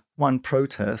one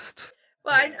protest.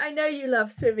 Well, I know you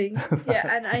love swimming,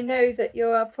 yeah, and I know that you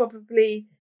are probably...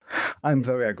 I'm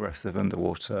very aggressive in the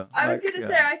water. I was going to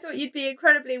say, I thought you'd be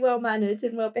incredibly well-mannered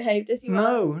and well-behaved as you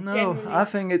are. No, I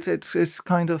think it's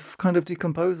kind of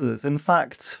decomposes. In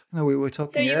fact, we were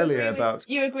talking earlier about...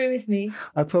 You agree with me?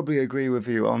 I probably agree with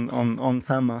you on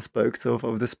some aspects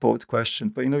of the sport question.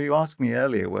 But, you asked me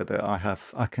earlier whether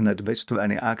I can admit to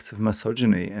any acts of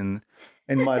misogyny in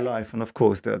my life. And of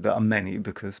course, there are many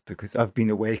because I've been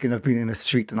awake and I've been in a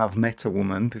street and I've met a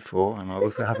woman before, and I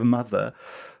also have a mother.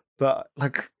 But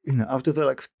after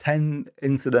the 10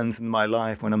 incidents in my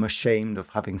life when I'm ashamed of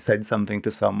having said something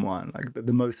to someone,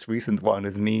 the most recent one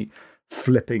is me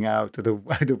flipping out at a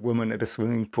woman at a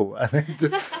swimming pool. I think it's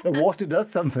just the water does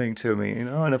something to me,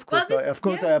 And of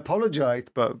course, I apologized,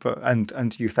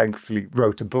 and you thankfully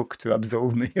wrote a book to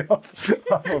absolve me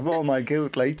of all my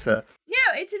guilt later.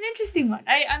 Yeah, it's an interesting one.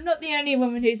 I'm not the only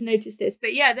woman who's noticed this,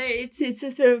 but yeah, it's a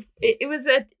sort of it was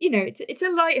a it's a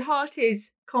light-hearted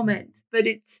comment, but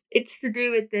it's to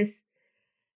do with this.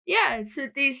 Yeah, so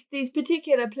these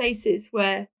particular places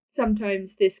where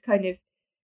sometimes this kind of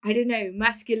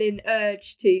masculine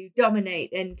urge to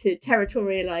dominate and to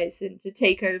territorialize and to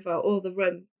take over all the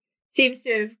room seems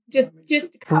to have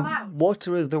just come out.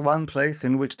 Water is the one place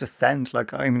in which the scent,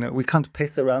 we can't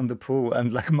piss around the pool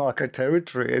and mark a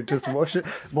territory. It just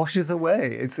washes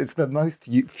away. It's the most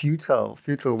futile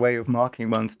way of marking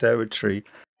one's territory.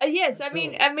 Yes, I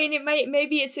mean,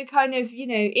 maybe it's a kind of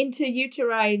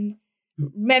interuterine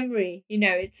memory.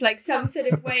 It's like some sort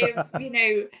of way of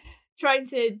trying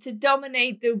to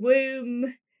dominate the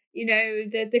womb.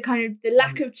 The kind of the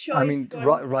lack of choice.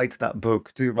 Write that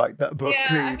book. Do write that book,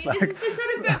 yeah, please. This is the sort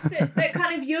of books that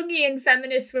kind of Jungian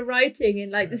feminists were writing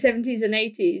in the 70s and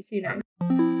 80s.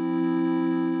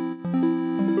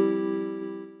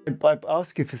 I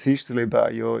ask you facetiously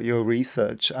about your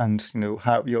research and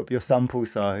how your sample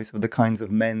size of the kinds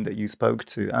of men that you spoke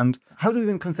to, and how do you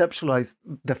even conceptualize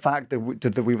the fact that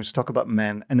we must talk about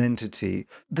men, an entity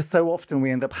that so often we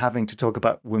end up having to talk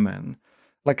about women.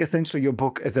 Essentially, your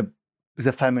book is a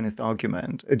feminist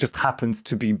argument. It just happens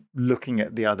to be looking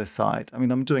at the other side.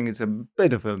 I'm doing it a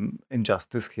bit of an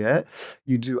injustice here.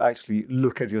 You do actually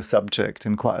look at your subject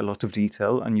in quite a lot of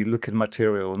detail, and you look at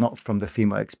material not from the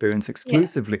female experience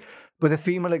exclusively, but the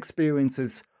female experience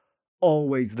is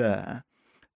always there.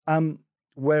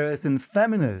 Whereas in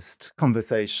feminist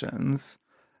conversations,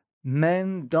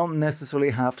 men don't necessarily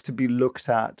have to be looked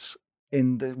at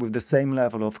with the same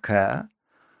level of care.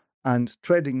 And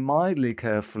treading mildly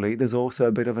carefully, there's also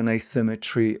a bit of an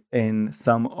asymmetry in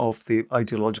some of the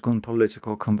ideological and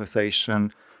political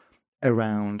conversation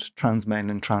around trans men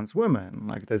and trans women.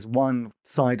 Like there's one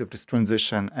side of this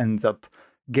transition ends up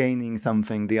gaining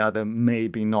something, the other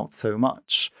maybe not so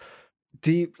much.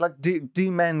 Do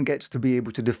men get to be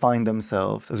able to define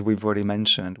themselves, as we've already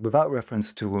mentioned, without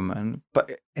reference to women?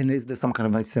 And is there some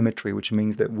kind of asymmetry, which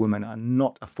means that women are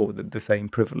not afforded the same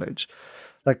privilege?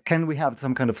 Like, can we have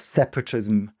some kind of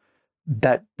separatism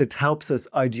that helps us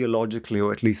ideologically,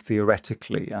 or at least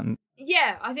theoretically? And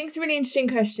yeah, I think it's a really interesting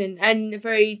question and a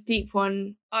very deep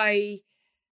one. I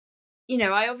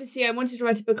wanted to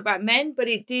write a book about men, but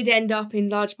it did end up in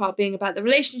large part being about the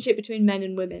relationship between men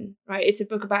and women, right? It's a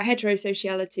book about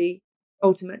heterosociality,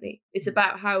 ultimately. It's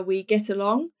about how we get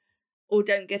along or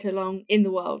don't get along in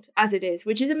the world as it is,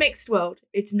 which is a mixed world.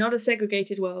 It's not a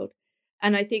segregated world.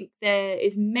 And I think there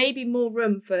is maybe more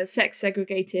room for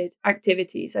sex-segregated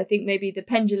activities. I think maybe the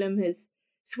pendulum has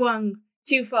swung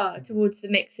too far towards the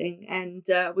mixing, and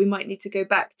we might need to go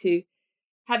back to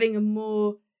having a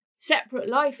more separate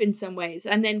life in some ways,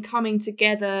 and then coming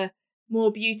together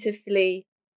more beautifully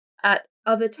at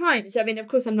other times. I mean, of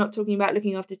course, I'm not talking about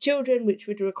looking after children, which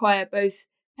would require both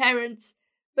parents,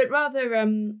 but rather,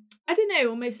 I don't know,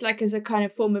 almost like as a kind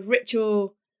of form of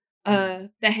ritual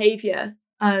behavior,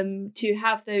 to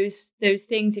have those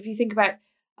things. If you think about,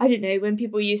 I don't know, when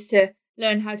people used to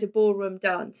learn how to ballroom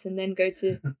dance and then go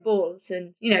to balls,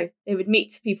 and, they would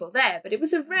meet people there, but it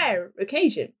was a rare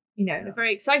occasion, and a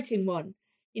very exciting one.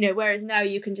 Whereas now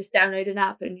you can just download an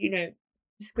app and,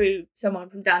 screw someone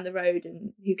from down the road,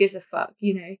 and who gives a fuck,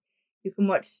 you can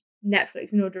watch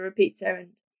Netflix and order a pizza, and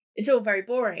it's all very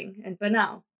boring and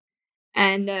banal.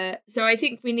 And so I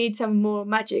think we need some more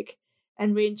magic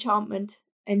and re-enchantment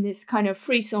in this kind of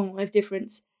frisson of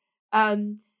difference.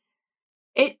 I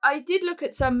did look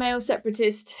at some male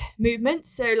separatist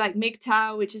movements, so like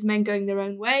MGTOW, which is men going their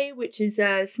own way, which is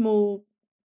a small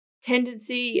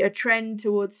tendency, a trend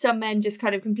towards some men just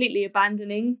kind of completely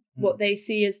abandoning what they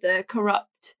see as the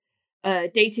corrupt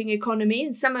dating economy.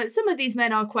 And some of these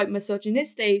men are quite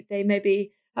misogynist. They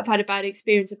maybe have had a bad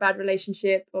experience, a bad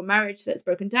relationship or marriage that's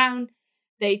broken down.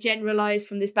 They generalize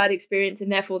from this bad experience,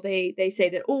 and therefore they say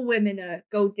that all women are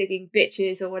gold-digging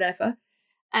bitches or whatever.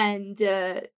 And,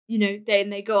 then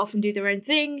they go off and do their own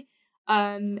thing.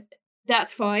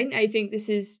 That's fine. I think this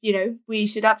is, we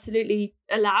should absolutely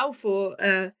allow for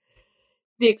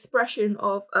the expression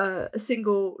of a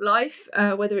single life,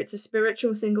 whether it's a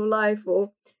spiritual single life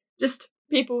or just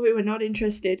people who are not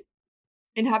interested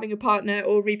in having a partner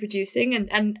or reproducing.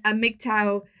 And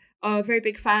MGTOW are very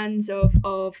big fans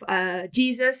of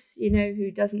Jesus,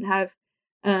 who doesn't have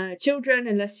children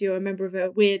unless you're a member of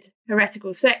a weird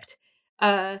heretical sect.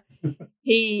 They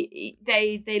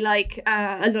like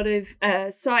a lot of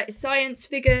science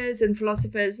figures and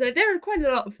philosophers. So there are quite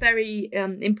a lot of very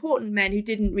important men who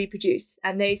didn't reproduce,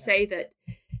 and they say that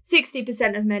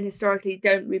 60% of men historically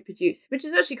don't reproduce, which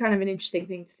is actually kind of an interesting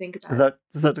thing to think about.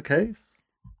 Is that the case?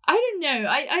 I don't know.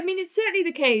 I mean, it's certainly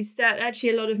the case that actually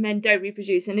a lot of men don't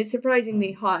reproduce, and it's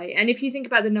surprisingly high. And if you think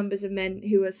about the numbers of men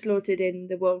who were slaughtered in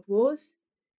the world wars,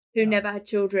 who never had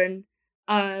children,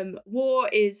 war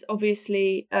is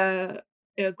obviously a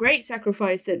great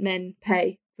sacrifice that men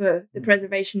pay for the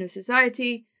preservation of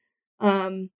society,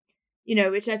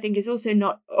 which I think is also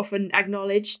not often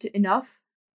acknowledged enough.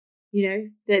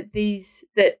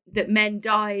 That men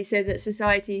die so that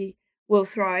society will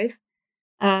thrive,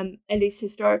 at least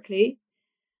historically.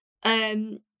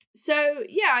 So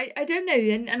yeah, I don't know,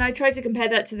 and I try to compare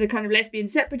that to the kind of lesbian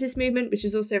separatist movement, which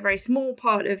is also a very small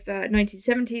part of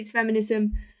 1970s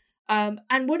feminism,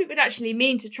 and what it would actually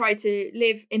mean to try to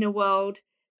live in a world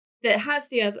that has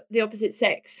the opposite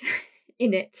sex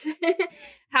in it.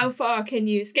 How far can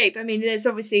you escape? I mean, there's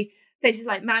obviously places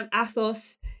like Mount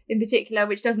Athos in particular,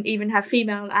 which doesn't even have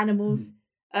female animals.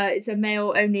 It's a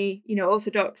male-only,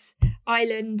 Orthodox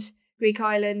island, Greek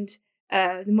island,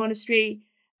 the monastery.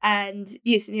 And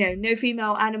yes, no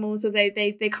female animals, or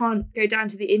they can't go down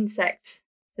to the insects.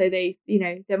 So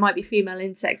there might be female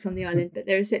insects on the island, but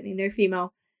there are certainly no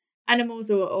female animals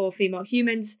or female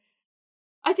humans.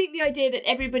 I think the idea that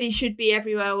everybody should be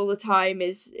everywhere all the time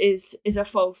is a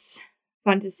false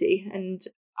fantasy. And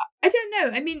I don't know.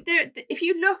 I mean, if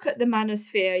you look at the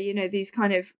manosphere, these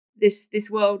kind of this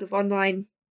world of online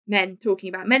men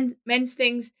talking about men's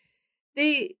things,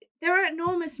 there are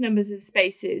enormous numbers of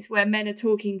spaces where men are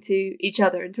talking to each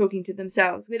other and talking to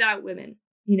themselves without women,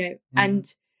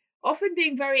 and often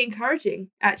being very encouraging,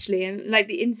 actually. And like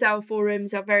the incel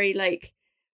forums are very like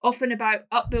often about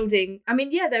upbuilding. I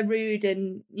mean, yeah, they're rude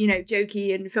and, you know,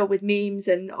 jokey and filled with memes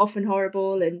and often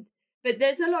horrible. But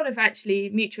there's a lot of actually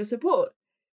mutual support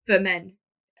for men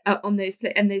on those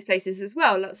places as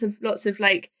well. Lots of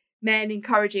like men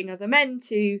encouraging other men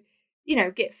to, you know,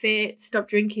 get fit, stop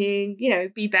drinking, you know,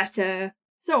 be better,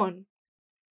 so on.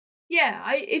 Yeah,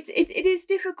 it is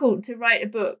difficult to write a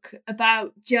book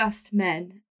about just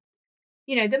men.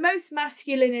 You know, the most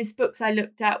masculinist books I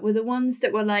looked at were the ones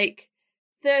that were like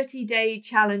 30-day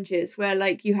challenges where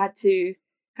like you had to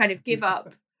kind of give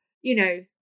up, you know,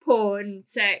 porn,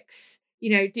 sex, you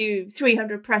know, do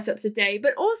 300 press-ups a day.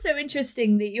 But also,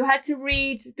 interestingly, you had to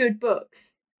read good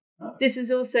books. Oh. This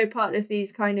is also part of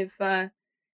these kind of,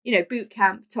 you know, boot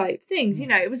camp type things. You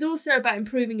know, it was also about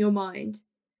improving your mind.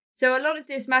 So a lot of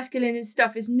this masculinist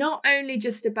stuff is not only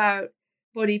just about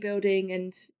bodybuilding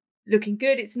and looking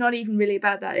good. It's not even really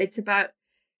about that. It's about,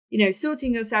 you know,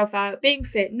 sorting yourself out, being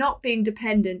fit, not being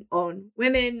dependent on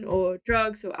women or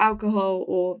drugs or alcohol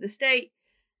or the state,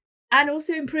 and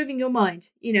also improving your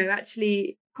mind, you know,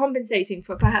 actually compensating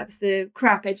for perhaps the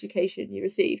crap education you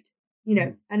received, you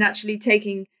know, and actually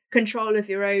taking control of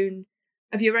your own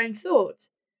thoughts,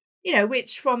 you know,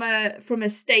 which from a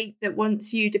state that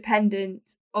wants you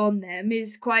dependent on them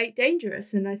is quite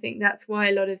dangerous. And I think that's why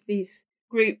a lot of these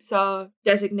groups are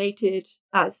designated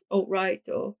as alt-right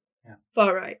or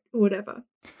far-right or whatever.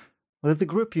 Well, there's a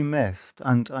group you missed,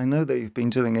 and I know that you've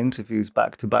been doing interviews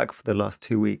back to back for the last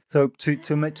 2 weeks. So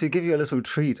to give you a little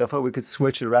treat, I thought we could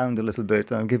switch around a little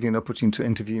bit and give you an opportunity to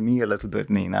interview me a little bit,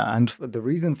 Nina. And the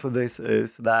reason for this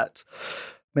is that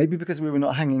maybe because we were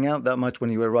not hanging out that much when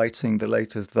you were writing the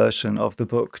latest version of the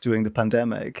book during the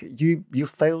pandemic, you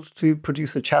failed to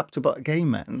produce a chapter about gay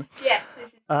men. Yes.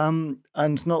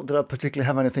 And not that I particularly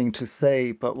have anything to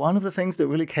say, but one of the things that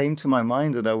really came to my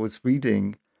mind as I was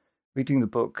reading the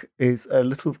book is a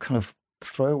little kind of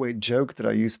throwaway joke that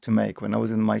I used to make when I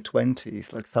was in my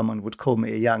 20s. Like someone would call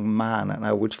me a young man and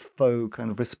I would faux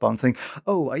kind of respond saying,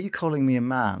 "Oh, are you calling me a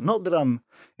man?" Not that I'm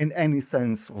in any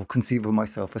sense or conceive of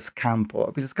myself as camp,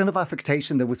 or it's kind of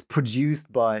affectation that was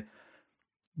produced by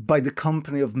the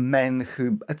company of men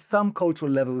who at some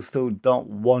cultural level still don't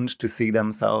want to see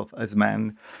themselves as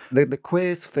men. The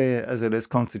queer sphere as it is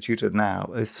constituted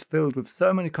now is filled with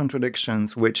so many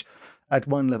contradictions which at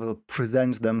one level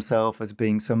present themselves as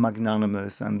being so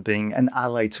magnanimous and being an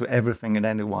ally to everything and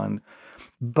anyone,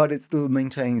 but it still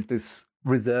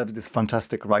reserves this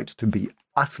fantastic right to be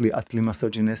utterly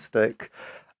misogynistic,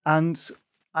 and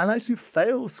actually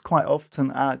fails quite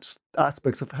often at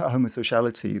aspects of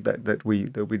homosexuality that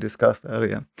we discussed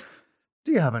earlier.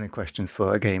 Do you have any questions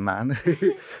for a gay man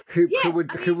who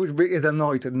is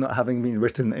annoyed at not having been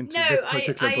written into this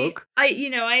particular book? I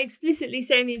explicitly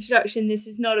say in the introduction, this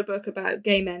is not a book about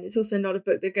gay men. It's also not a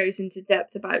book that goes into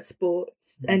depth about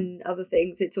sports and other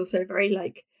things. It's also very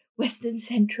like Western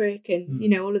centric and, you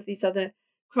know, all of these other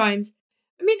crimes.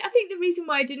 I mean, I think the reason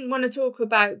why I didn't want to talk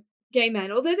about gay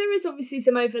men, although there is obviously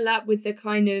some overlap with the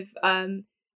kind of,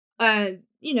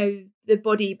 you know, the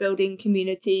bodybuilding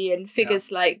community and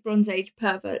figures like Bronze Age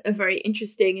pervert are very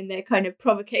interesting in their kind of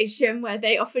provocation, where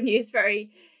they often use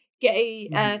very gay,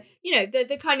 you know,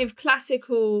 the kind of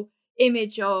classical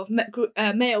image of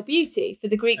male beauty for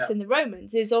the Greeks and the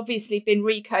Romans is obviously been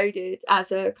recoded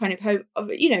as a kind of,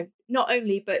 you know, not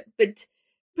only, but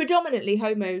predominantly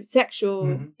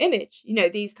homosexual image, you know,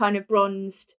 these kind of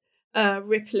bronzed,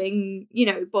 rippling, you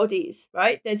know, bodies,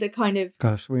 right? There's a kind of...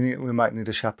 Gosh, we might need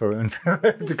a chaperone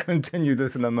to continue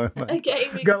this in a moment.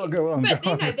 Go on. But,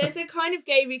 you know, there's a kind of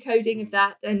gay recoding of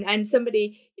that, and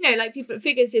somebody, you know, like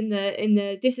figures in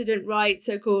the dissident right,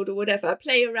 so-called, or whatever,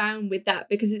 play around with that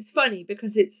because it's funny,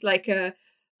 because it's like a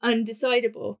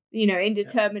undecidable, you know,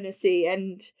 indeterminacy,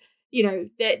 and, you know,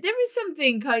 there is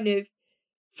something kind of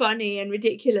funny and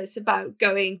ridiculous about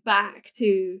going back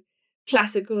to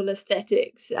classical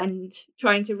aesthetics and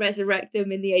trying to resurrect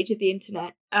them in the age of the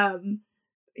internet.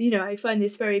 You know, I find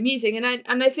this very amusing,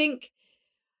 and I think,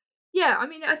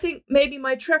 I think maybe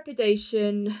my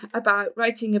trepidation about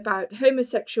writing about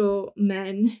homosexual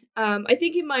men, I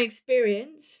think in my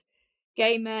experience,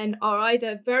 gay men are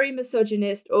either very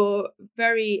misogynist or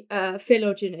very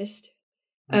philogynist,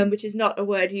 which is not a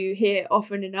word you hear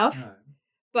often enough. No.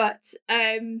 But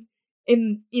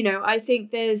you know, I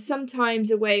think there's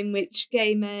sometimes a way in which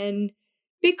gay men,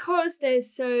 because they're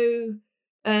so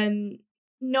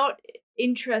not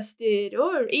interested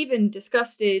or even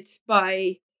disgusted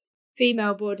by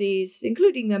female bodies,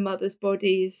 including their mothers'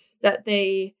 bodies, that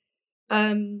they,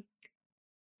 I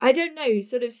don't know,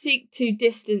 sort of seek to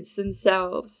distance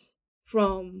themselves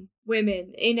from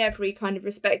women in every kind of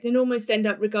respect, and almost end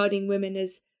up regarding women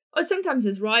as, or sometimes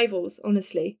as rivals,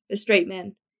 honestly, as straight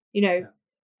men.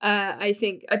 I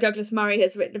think Douglas Murray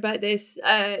has written about this.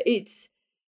 It's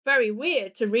very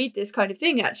weird to read this kind of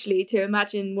thing, actually, to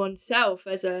imagine oneself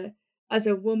as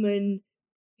a woman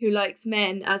who likes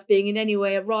men as being in any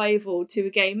way a rival to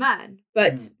a gay man.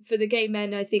 But for the gay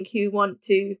men, I think, who want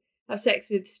to have sex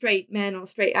with straight men or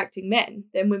straight acting men,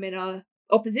 then women are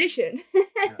opposition.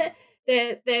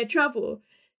 They're trouble.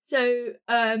 So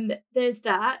there's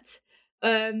that.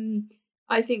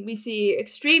 I think we see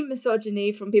extreme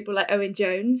misogyny from people like Owen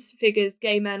Jones, figures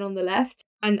gay men on the left,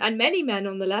 and many men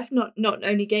on the left, not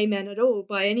only gay men at all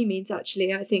by any means,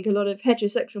 actually. I think a lot of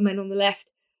heterosexual men on the left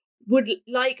would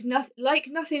like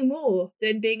nothing more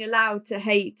than being allowed to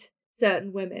hate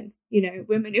certain women,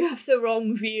 women who have the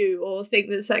wrong view or think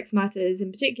that sex matters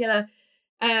in particular.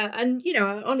 And,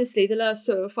 honestly, the last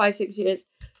sort of 5-6 years,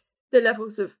 the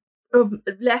levels of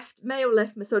male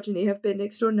left misogyny have been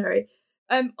extraordinary.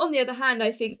 On the other hand,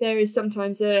 I think there is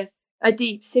sometimes a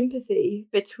deep sympathy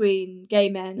between gay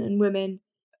men and women,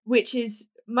 which is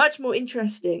much more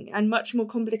interesting and much more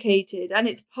complicated. And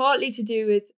it's partly to do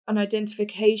with an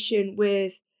identification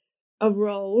with a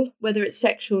role, whether it's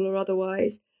sexual or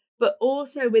otherwise, but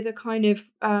also with a kind of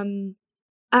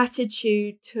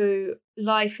attitude to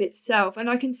life itself. And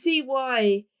I can see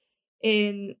why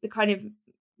in the kind of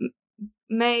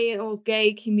male or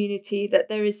gay community that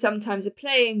there is sometimes a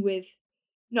playing with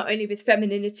not only with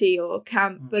femininity or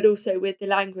camp, but also with the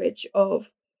language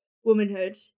of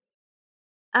womanhood.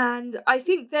 And I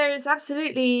think there is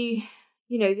absolutely,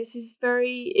 this is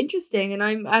very interesting. And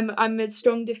I'm a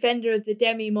strong defender of the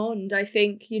demi-monde. I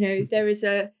think, there is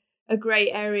a grey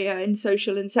area in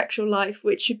social and sexual life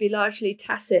which should be largely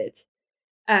tacit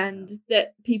and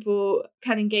that people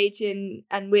can engage in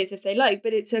and with if they like,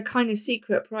 but it's a kind of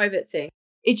secret, private thing.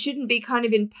 It shouldn't be kind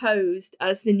of imposed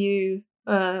as the new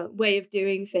way of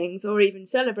doing things or even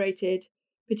celebrated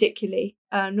particularly,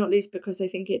 not least because I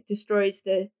think it destroys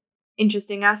the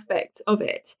interesting aspects of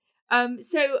it.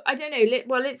 So I don't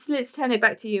know. Let's turn it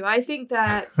back to you. I think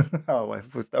that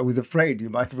I was afraid you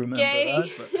might remember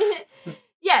that. But...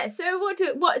 yeah. So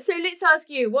So let's ask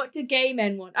you. What do gay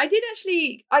men want? I did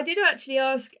actually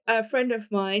ask a friend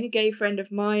of mine, a gay friend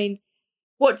of mine,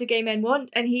 what do gay men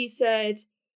want, and he said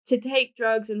to take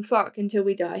drugs and fuck until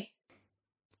we die.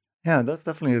 Yeah, that's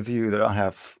definitely a view that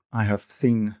I have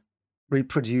seen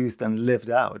reproduced and lived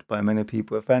out by many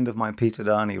people. A friend of mine, Peter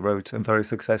Darney, wrote a very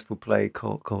successful play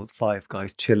called Five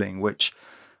Guys Chilling, which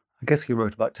I guess he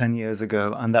wrote about 10 years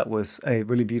ago, and that was a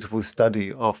really beautiful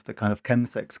study of the kind of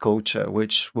chemsex culture,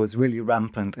 which was really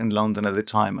rampant in London at the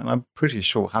time, and I'm pretty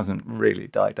sure hasn't really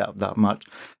died out that much.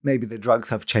 Maybe the drugs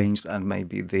have changed, and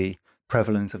maybe the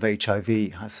prevalence of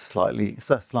HIV has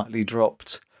slightly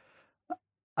dropped.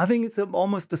 I think it's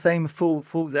almost the same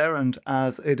fool's errand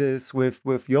as it is with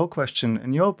your question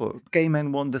in your book. Gay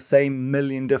men want the same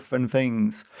million different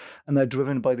things, and they're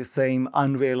driven by the same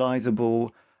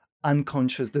unrealizable,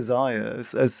 unconscious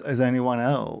desires as anyone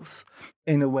else.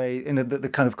 In a way, the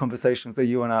kind of conversations that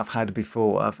you and I have had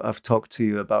before, I've talked to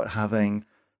you about having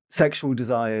sexual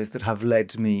desires that have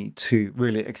led me to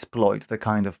really exploit the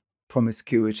kind of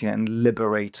promiscuity and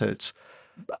liberated,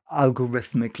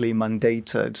 algorithmically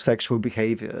mandated sexual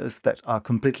behaviors that are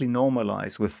completely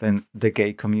normalized within the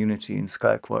gay community, in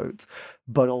scare quotes,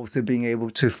 but also being able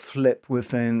to flip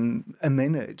within a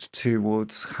minute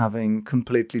towards having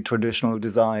completely traditional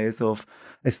desires of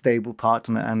a stable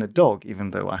partner and a dog,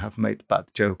 even though I have made bad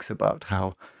jokes about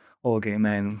how all gay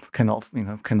men cannot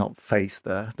face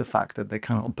the fact that they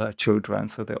cannot bear children,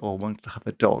 so they all want to have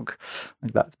a dog.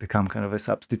 Like that's become kind of a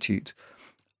substitute.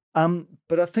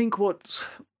 But I think what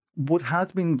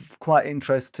has been quite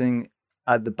interesting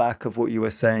at the back of what you were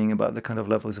saying about the kind of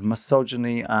levels of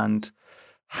misogyny and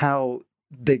how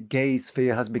the gay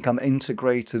sphere has become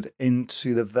integrated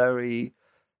into the very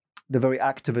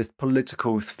activist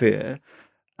political sphere.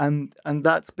 And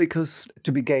that's because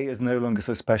to be gay is no longer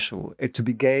so special. To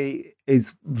be gay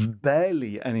is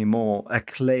barely anymore a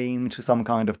claim to some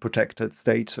kind of protected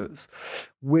status,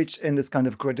 which in this kind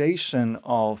of gradation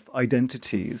of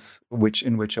identities,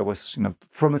 in which I was,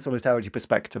 from a solidarity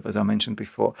perspective, as I mentioned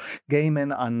before, gay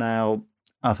men are now,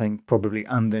 I think, probably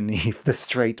underneath the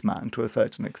straight man to a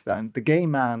certain extent. The gay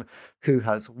man who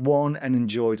has won and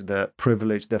enjoyed their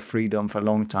privilege, their freedom for a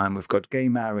long time. We've got gay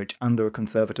marriage under a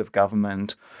conservative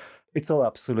government. It's all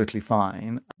absolutely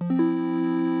fine.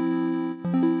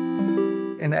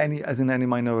 In any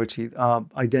minority, our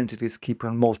identities keep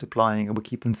on multiplying and we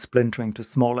keep on splintering to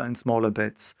smaller and smaller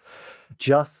bits.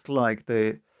 Just like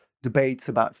the debates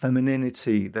about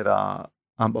femininity that are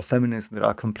or feminists that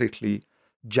are completely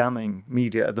jamming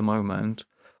media at the moment,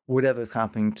 whatever's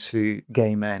happening to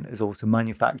gay men is also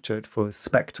manufactured for a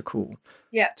spectacle.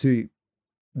 Yeah. To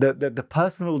the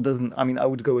personal doesn't, I mean, I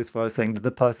would go as far as saying that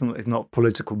the personal is not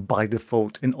political by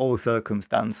default in all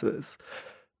circumstances.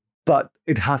 But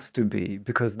it has to be,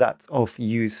 because that's of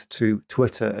use to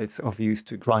Twitter, it's of use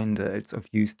to Grindr, it's of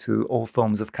use to all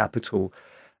forms of capital,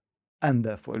 and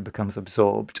therefore it becomes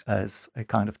absorbed as a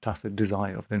kind of tacit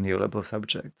desire of the neoliberal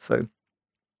subject. So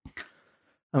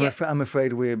I'm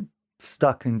afraid we're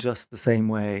stuck in just the same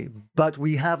way, but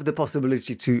we have the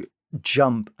possibility to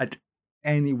jump at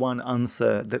any one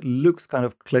answer that looks kind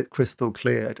of crystal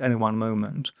clear at any one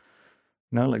moment.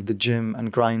 You know, like the gym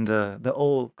and Grindr, they're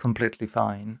all completely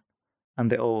fine. And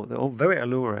they're all very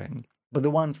alluring. But the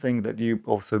one thing that you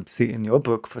also see in your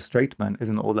book for straight men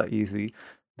isn't all that easy.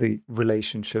 The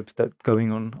relationships that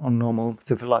going on normal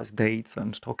civilized dates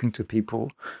and talking to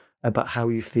people about how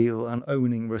you feel and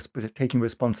taking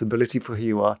responsibility for who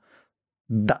you are,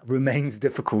 that remains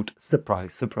difficult.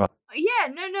 Surprise, surprise. Yeah,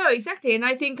 no, exactly. And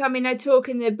I think, I mean, I talk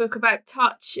in the book about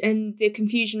touch and the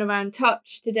confusion around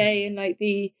touch today, and like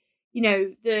the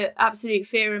absolute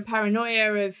fear and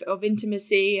paranoia of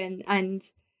intimacy and,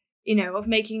 you know, of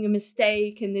making a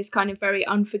mistake, and this kind of very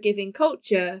unforgiving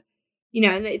culture, you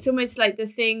know, and it's almost like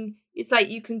it's like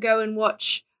you can go and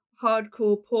watch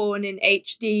hardcore porn in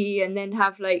HD and then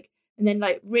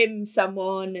rim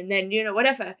someone and then, you know,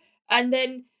 whatever. And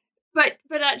then, but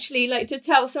actually, like, to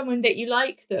tell someone that you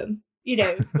like them, you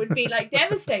know, would be like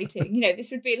devastating. You know,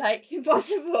 this would be like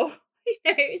impossible. You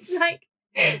know, it's like,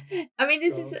 I mean,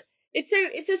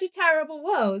 it's such a terrible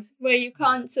world where you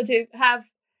can't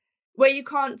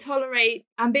tolerate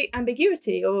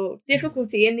ambiguity or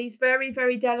difficulty in these very,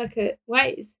 very delicate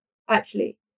ways,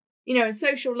 actually. You know, in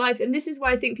social life. And this is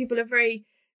why I think people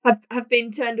have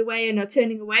been turned away and are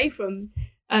turning away from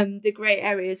the grey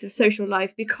areas of social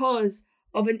life, because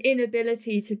of an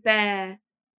inability to bear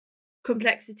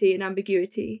complexity and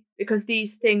ambiguity, because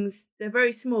these things, they're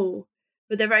very small,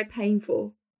 but they're very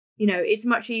painful. You know, it's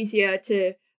much easier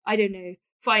to, I don't know,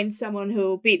 find someone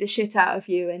who'll beat the shit out of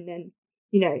you and then,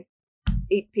 you know,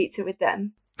 eat pizza with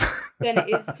them than it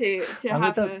is to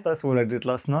that's what I did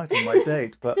last night on my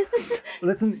date. But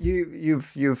listen,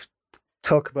 you've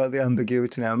talked about the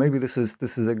ambiguity now. Maybe this is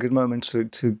a good moment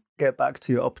to get back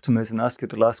to your optimism and ask you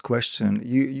the last question.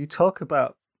 You talk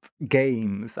about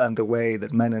games and the way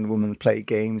that men and women play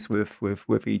games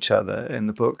with each other in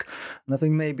the book, and I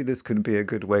think maybe this could be a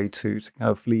good way to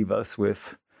kind of leave us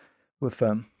with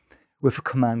a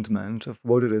commandment of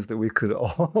what it is that we could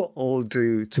all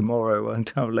do tomorrow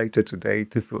and later today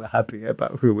to feel happy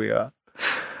about who we are.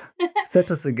 Set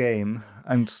us a game,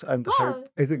 and hope,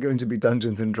 is it going to be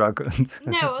Dungeons and Dragons?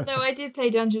 No, although I did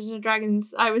play Dungeons and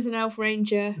Dragons. I was an elf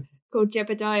ranger called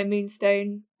Jebediah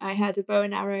Moonstone. I had a bow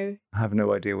and arrow. I have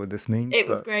no idea what this means. It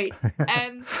was great.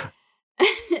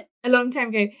 A long time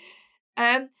ago.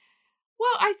 Well,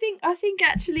 I think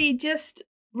actually just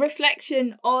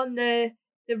reflection on the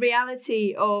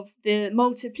reality of the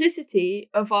multiplicity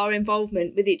of our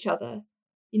involvement with each other.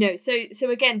 You know, so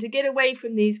again, to get away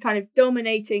from these kind of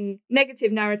dominating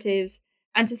negative narratives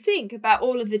and to think about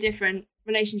all of the different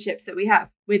relationships that we have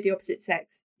with the opposite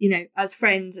sex, you know, as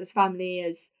friends, as family,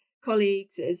 as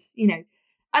colleagues, as, you know,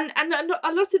 and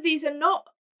a lot of these are not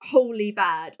wholly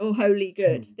bad or wholly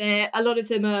good. A lot of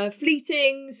them are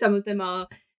fleeting, some of them are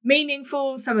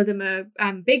meaningful, some of them are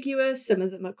ambiguous, some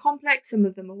of them are complex, some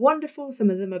of them are wonderful, some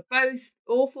of them are both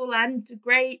awful and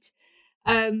great.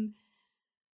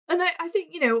 And I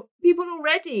think, you know, people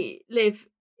already live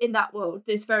in that world,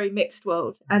 this very mixed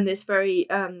world and this very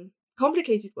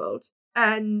complicated world.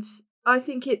 And I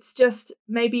think it's just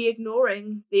maybe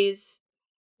ignoring these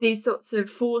sorts of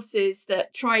forces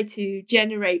that try to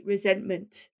generate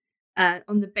resentment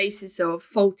on the basis of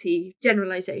faulty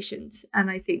generalizations.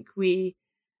 And I think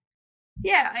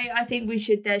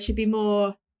there should be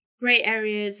more grey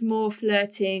areas, more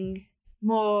flirting,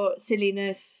 more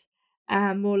silliness,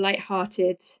 more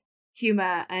lighthearted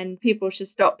humour, and people should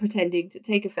stop pretending to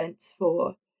take offence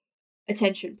for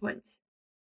attention points.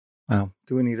 Wow,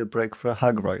 do we need a break for a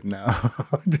hug right now?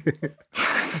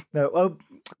 No, well,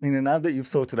 you know, now that you've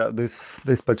sorted out this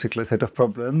particular set of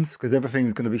problems, because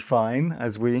everything's going to be fine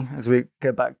as we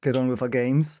get on with our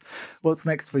games. What's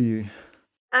next for you?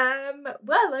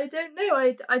 Well, I don't know.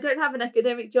 I don't have an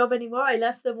academic job anymore. I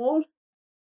left them all.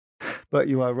 But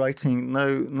you are writing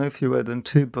no fewer than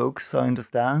 2 books, I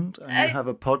understand, and you have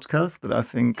a podcast that I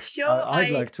think I'd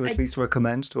like to at least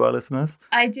recommend to our listeners.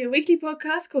 I do a weekly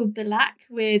podcast called The Lack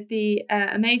with the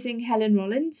amazing Helen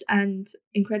Rollins and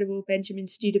incredible Benjamin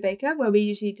Studebaker, where we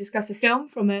usually discuss a film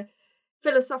from a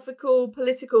philosophical,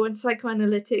 political, and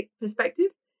psychoanalytic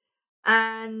perspective.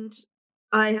 And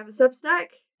I have a Substack.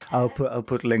 I'll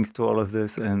put links to all of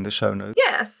this in the show notes.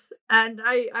 Yes, and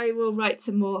I will write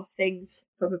some more things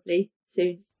probably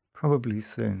soon. Probably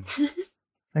soon.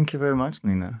 Thank you very much,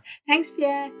 Nina. Thanks,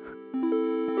 Pierre.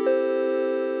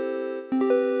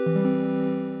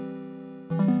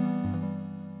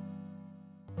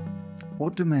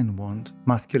 What Do Men Want?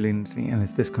 Masculinity and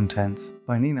Its Discontents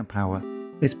by Nina Power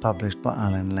is published by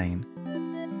Alan Lane.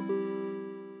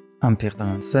 I'm Pierre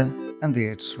Delancey, and the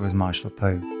editor is Marshall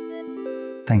Poe.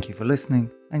 Thank you for listening,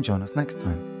 and join us next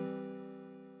time.